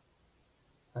from.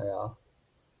 town. Yeah.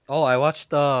 Oh, I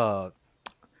watched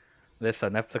this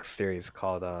Netflix series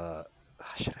called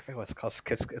shit, I forget what it's called.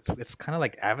 It's kind of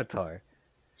like Avatar.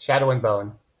 Shadow and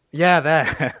Bone. Yeah,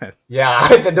 that. Yeah,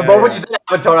 the Yeah, moment you yeah. said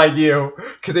Avatar, I knew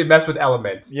because they mess with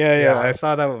elements. Yeah. I Yeah,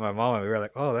 saw that with my mom, and we were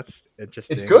like, "Oh, that's it's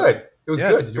interesting." good. It was Yeah,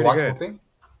 good. it's Did you pretty watch the whole good. thing?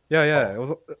 Yeah. Oh, It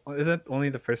was. Isn't only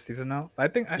the first season now? I yeah,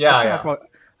 think yeah,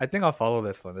 I think I'll follow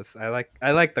this one. I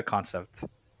like the concept.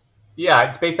 yeah.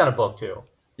 It's based on a book too.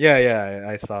 Yeah.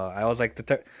 I saw. I was like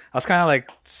I was kind of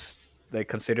like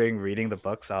considering reading the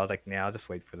book, so I was like, "Nah, I'll just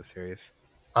wait for the series."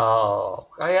 Oh,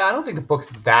 I don't think the book's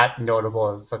that notable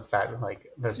as such that like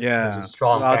there's a Yeah. So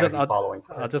strong fantasy following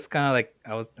for I'll it. just kind of like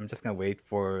I'm just gonna wait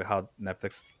for how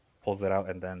Netflix pulls it out,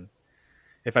 and then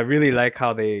if I really like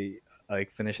how they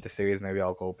like finish the series, maybe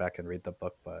I'll go back and read the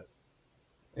book. But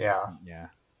Yeah, yeah,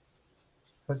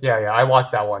 yeah. I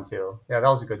watched that one too. Yeah, that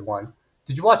was a good one.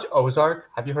 Did you watch Ozark?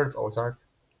 Have you heard of Ozark?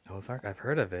 Ozark, I've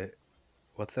heard of it.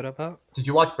 What's it about? Did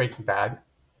you watch Breaking Bad?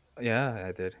 Yeah,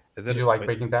 I did. Is Did it? you like Wait,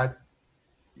 Breaking Bad?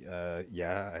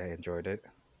 yeah, I enjoyed it.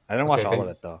 I didn't watch Okay, all of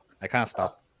then it though. I kind of uh,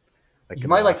 stopped like you in the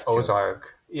might like last two. Ozark.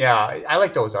 Yeah, I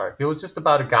liked Ozark. It was just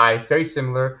about a guy very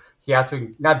similar. He had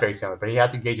to not very similar, but he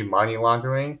had to engage in money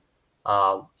laundering.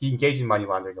 He engaged in money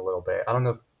laundering a little bit. I don't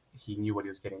know if he knew what he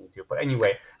was getting into, but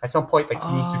anyway, at some point, like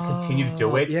he needs to continue to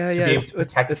do Oh, it to yeah. be able to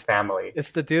protect his family.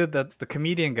 It's the dude that the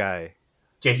comedian guy.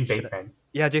 Jason Should Bateman,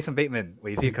 Yeah, Jason Bateman.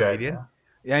 Wait, is he a he's good. comedian? Yeah.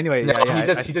 Yeah. Anyway, No, yeah.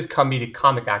 he does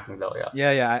comic acting though.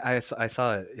 Yeah. I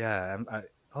saw it. Yeah.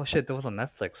 Oh shit, that was on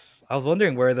Netflix. I was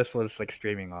wondering where this was like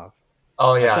streaming off.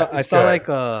 Oh yeah, I it's saw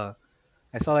good.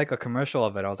 I saw like a commercial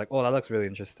of it. I was like, oh, that looks really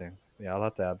interesting. Yeah, I'll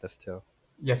have to add this too.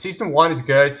 Yeah, season one is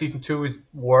good. Season two is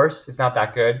worse. It's not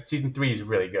that good. Season three is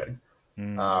really good.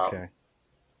 Um, Okay.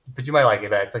 but you might like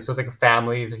it. It's like so it's like a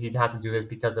family. So he has to do this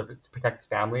because of to protect his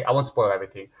family. I won't spoil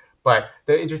everything, but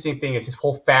the interesting thing is his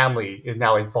whole family is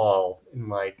now involved in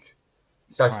like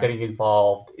starts Crime. getting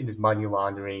involved in his money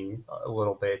laundering a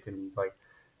little bit, and he's like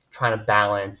trying to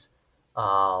balance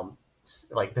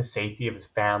like the safety of his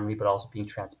family, but also being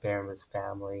transparent with his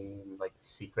family and like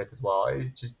secrets as well.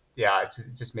 It just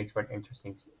it just makes for an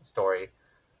interesting story.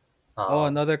 Oh, Um,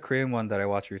 another Korean one that I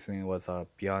watched recently was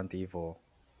Beyond Evil.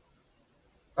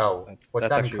 oh, what's That's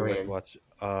that in actually worth Korean? watch.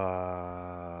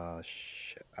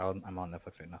 Shit. I'm on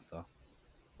Netflix right now, so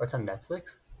What's on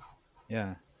Netflix?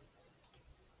 yeah.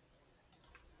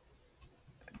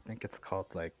 I think it's called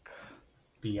like.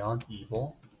 Beyond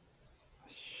Evil.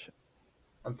 Shit.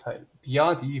 I'm typing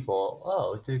Beyond Evil.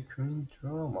 Oh, it's a Korean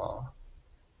drama.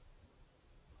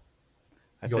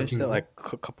 I finished it Yojingo. like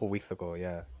a couple weeks ago.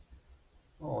 Yeah,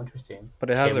 Oh, interesting. but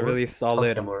it has a really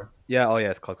solid. Kimur. Yeah. Oh yeah,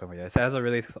 it's called Korean. Yes, it has a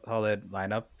really solid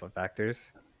lineup of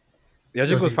actors.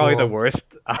 Yojinko was probably the Yojingo.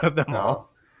 worst out of them No. all.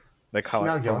 Like from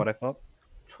what I felt,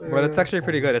 but it's actually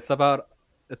pretty good. It's about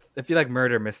if you like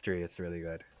murder mystery, it's really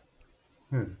good.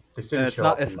 This And didn't show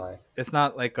up in my. it's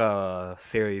not like a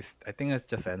series. I think it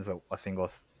just ends with a single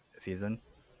season.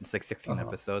 It's like 16 Uh-huh.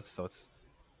 episodes, so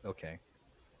okay.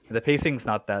 And the pacing's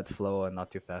not that slow and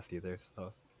not too fast either.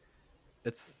 So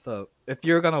it's if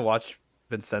you're gonna watch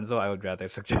Vincenzo, I would rather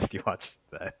suggest you watch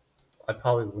that. I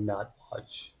probably would not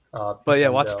watch. But yeah,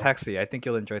 watch Vincenzo. Taxi. I think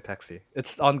you'll enjoy Taxi.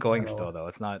 It's ongoing No. still though.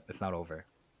 It's not over.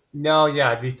 No,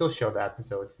 yeah, they still show the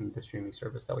episodes in the streaming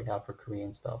service that we have for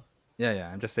Korean stuff. Yeah.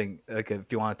 I'm just saying, like,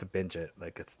 if you wanted to binge it,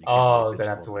 like, it's you Oh, really then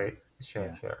I binge have to both. wait. Sure,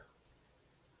 Yeah. sure.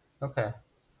 Okay.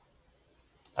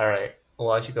 All right.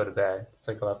 Well, I should go to bed. It's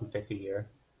like 11:50 here.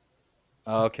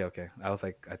 Oh, okay. I was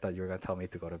like, I thought you were gonna tell me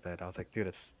to go to bed. I was like, dude,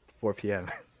 it's 4 p.m.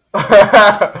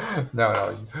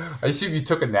 No. I assume you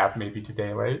took a nap maybe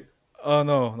today, right? Oh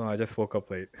no, I just woke up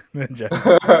late.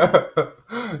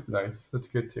 Nice. That's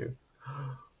good too.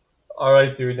 All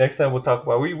right, dude. Next time we'll talk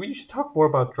about. We should talk more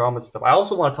about drama stuff. I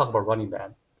also want to talk about Running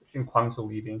Man and Kwang Soo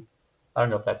leaving. I don't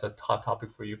know if that's a hot topic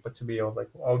for you, but to me, I was like,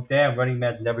 oh damn, Running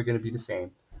Man's never gonna be the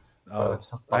same. Let's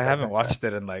talk about I that haven't next time. watched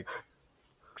it in like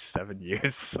 7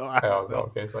 years, so I Oh, don't know.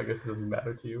 okay. So I guess it doesn't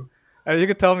matter to you. You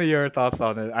could tell me your thoughts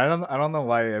on it. I don't know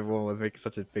why everyone was making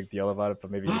such a big deal about it,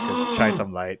 but maybe you could shine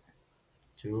some light.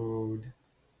 Dude,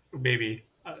 maybe.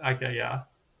 Yeah.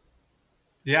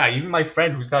 Yeah, even my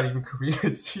friend who's not even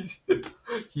Korean,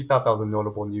 he thought that was a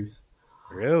notable news.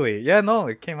 Really? Yeah, no,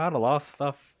 it came out a lot of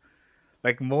stuff,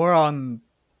 like more on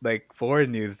like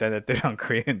foreign news than it did on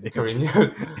Korean news. Korean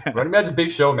news. Running Man's a big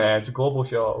show, man. It's a global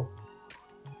show.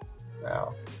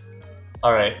 Wow.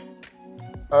 All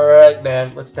right,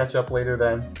 man. Let's catch up later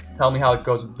then. Tell me how it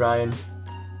goes with Brian.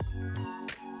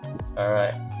 All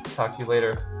right. Talk to you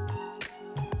later.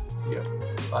 See you.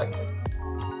 Bye.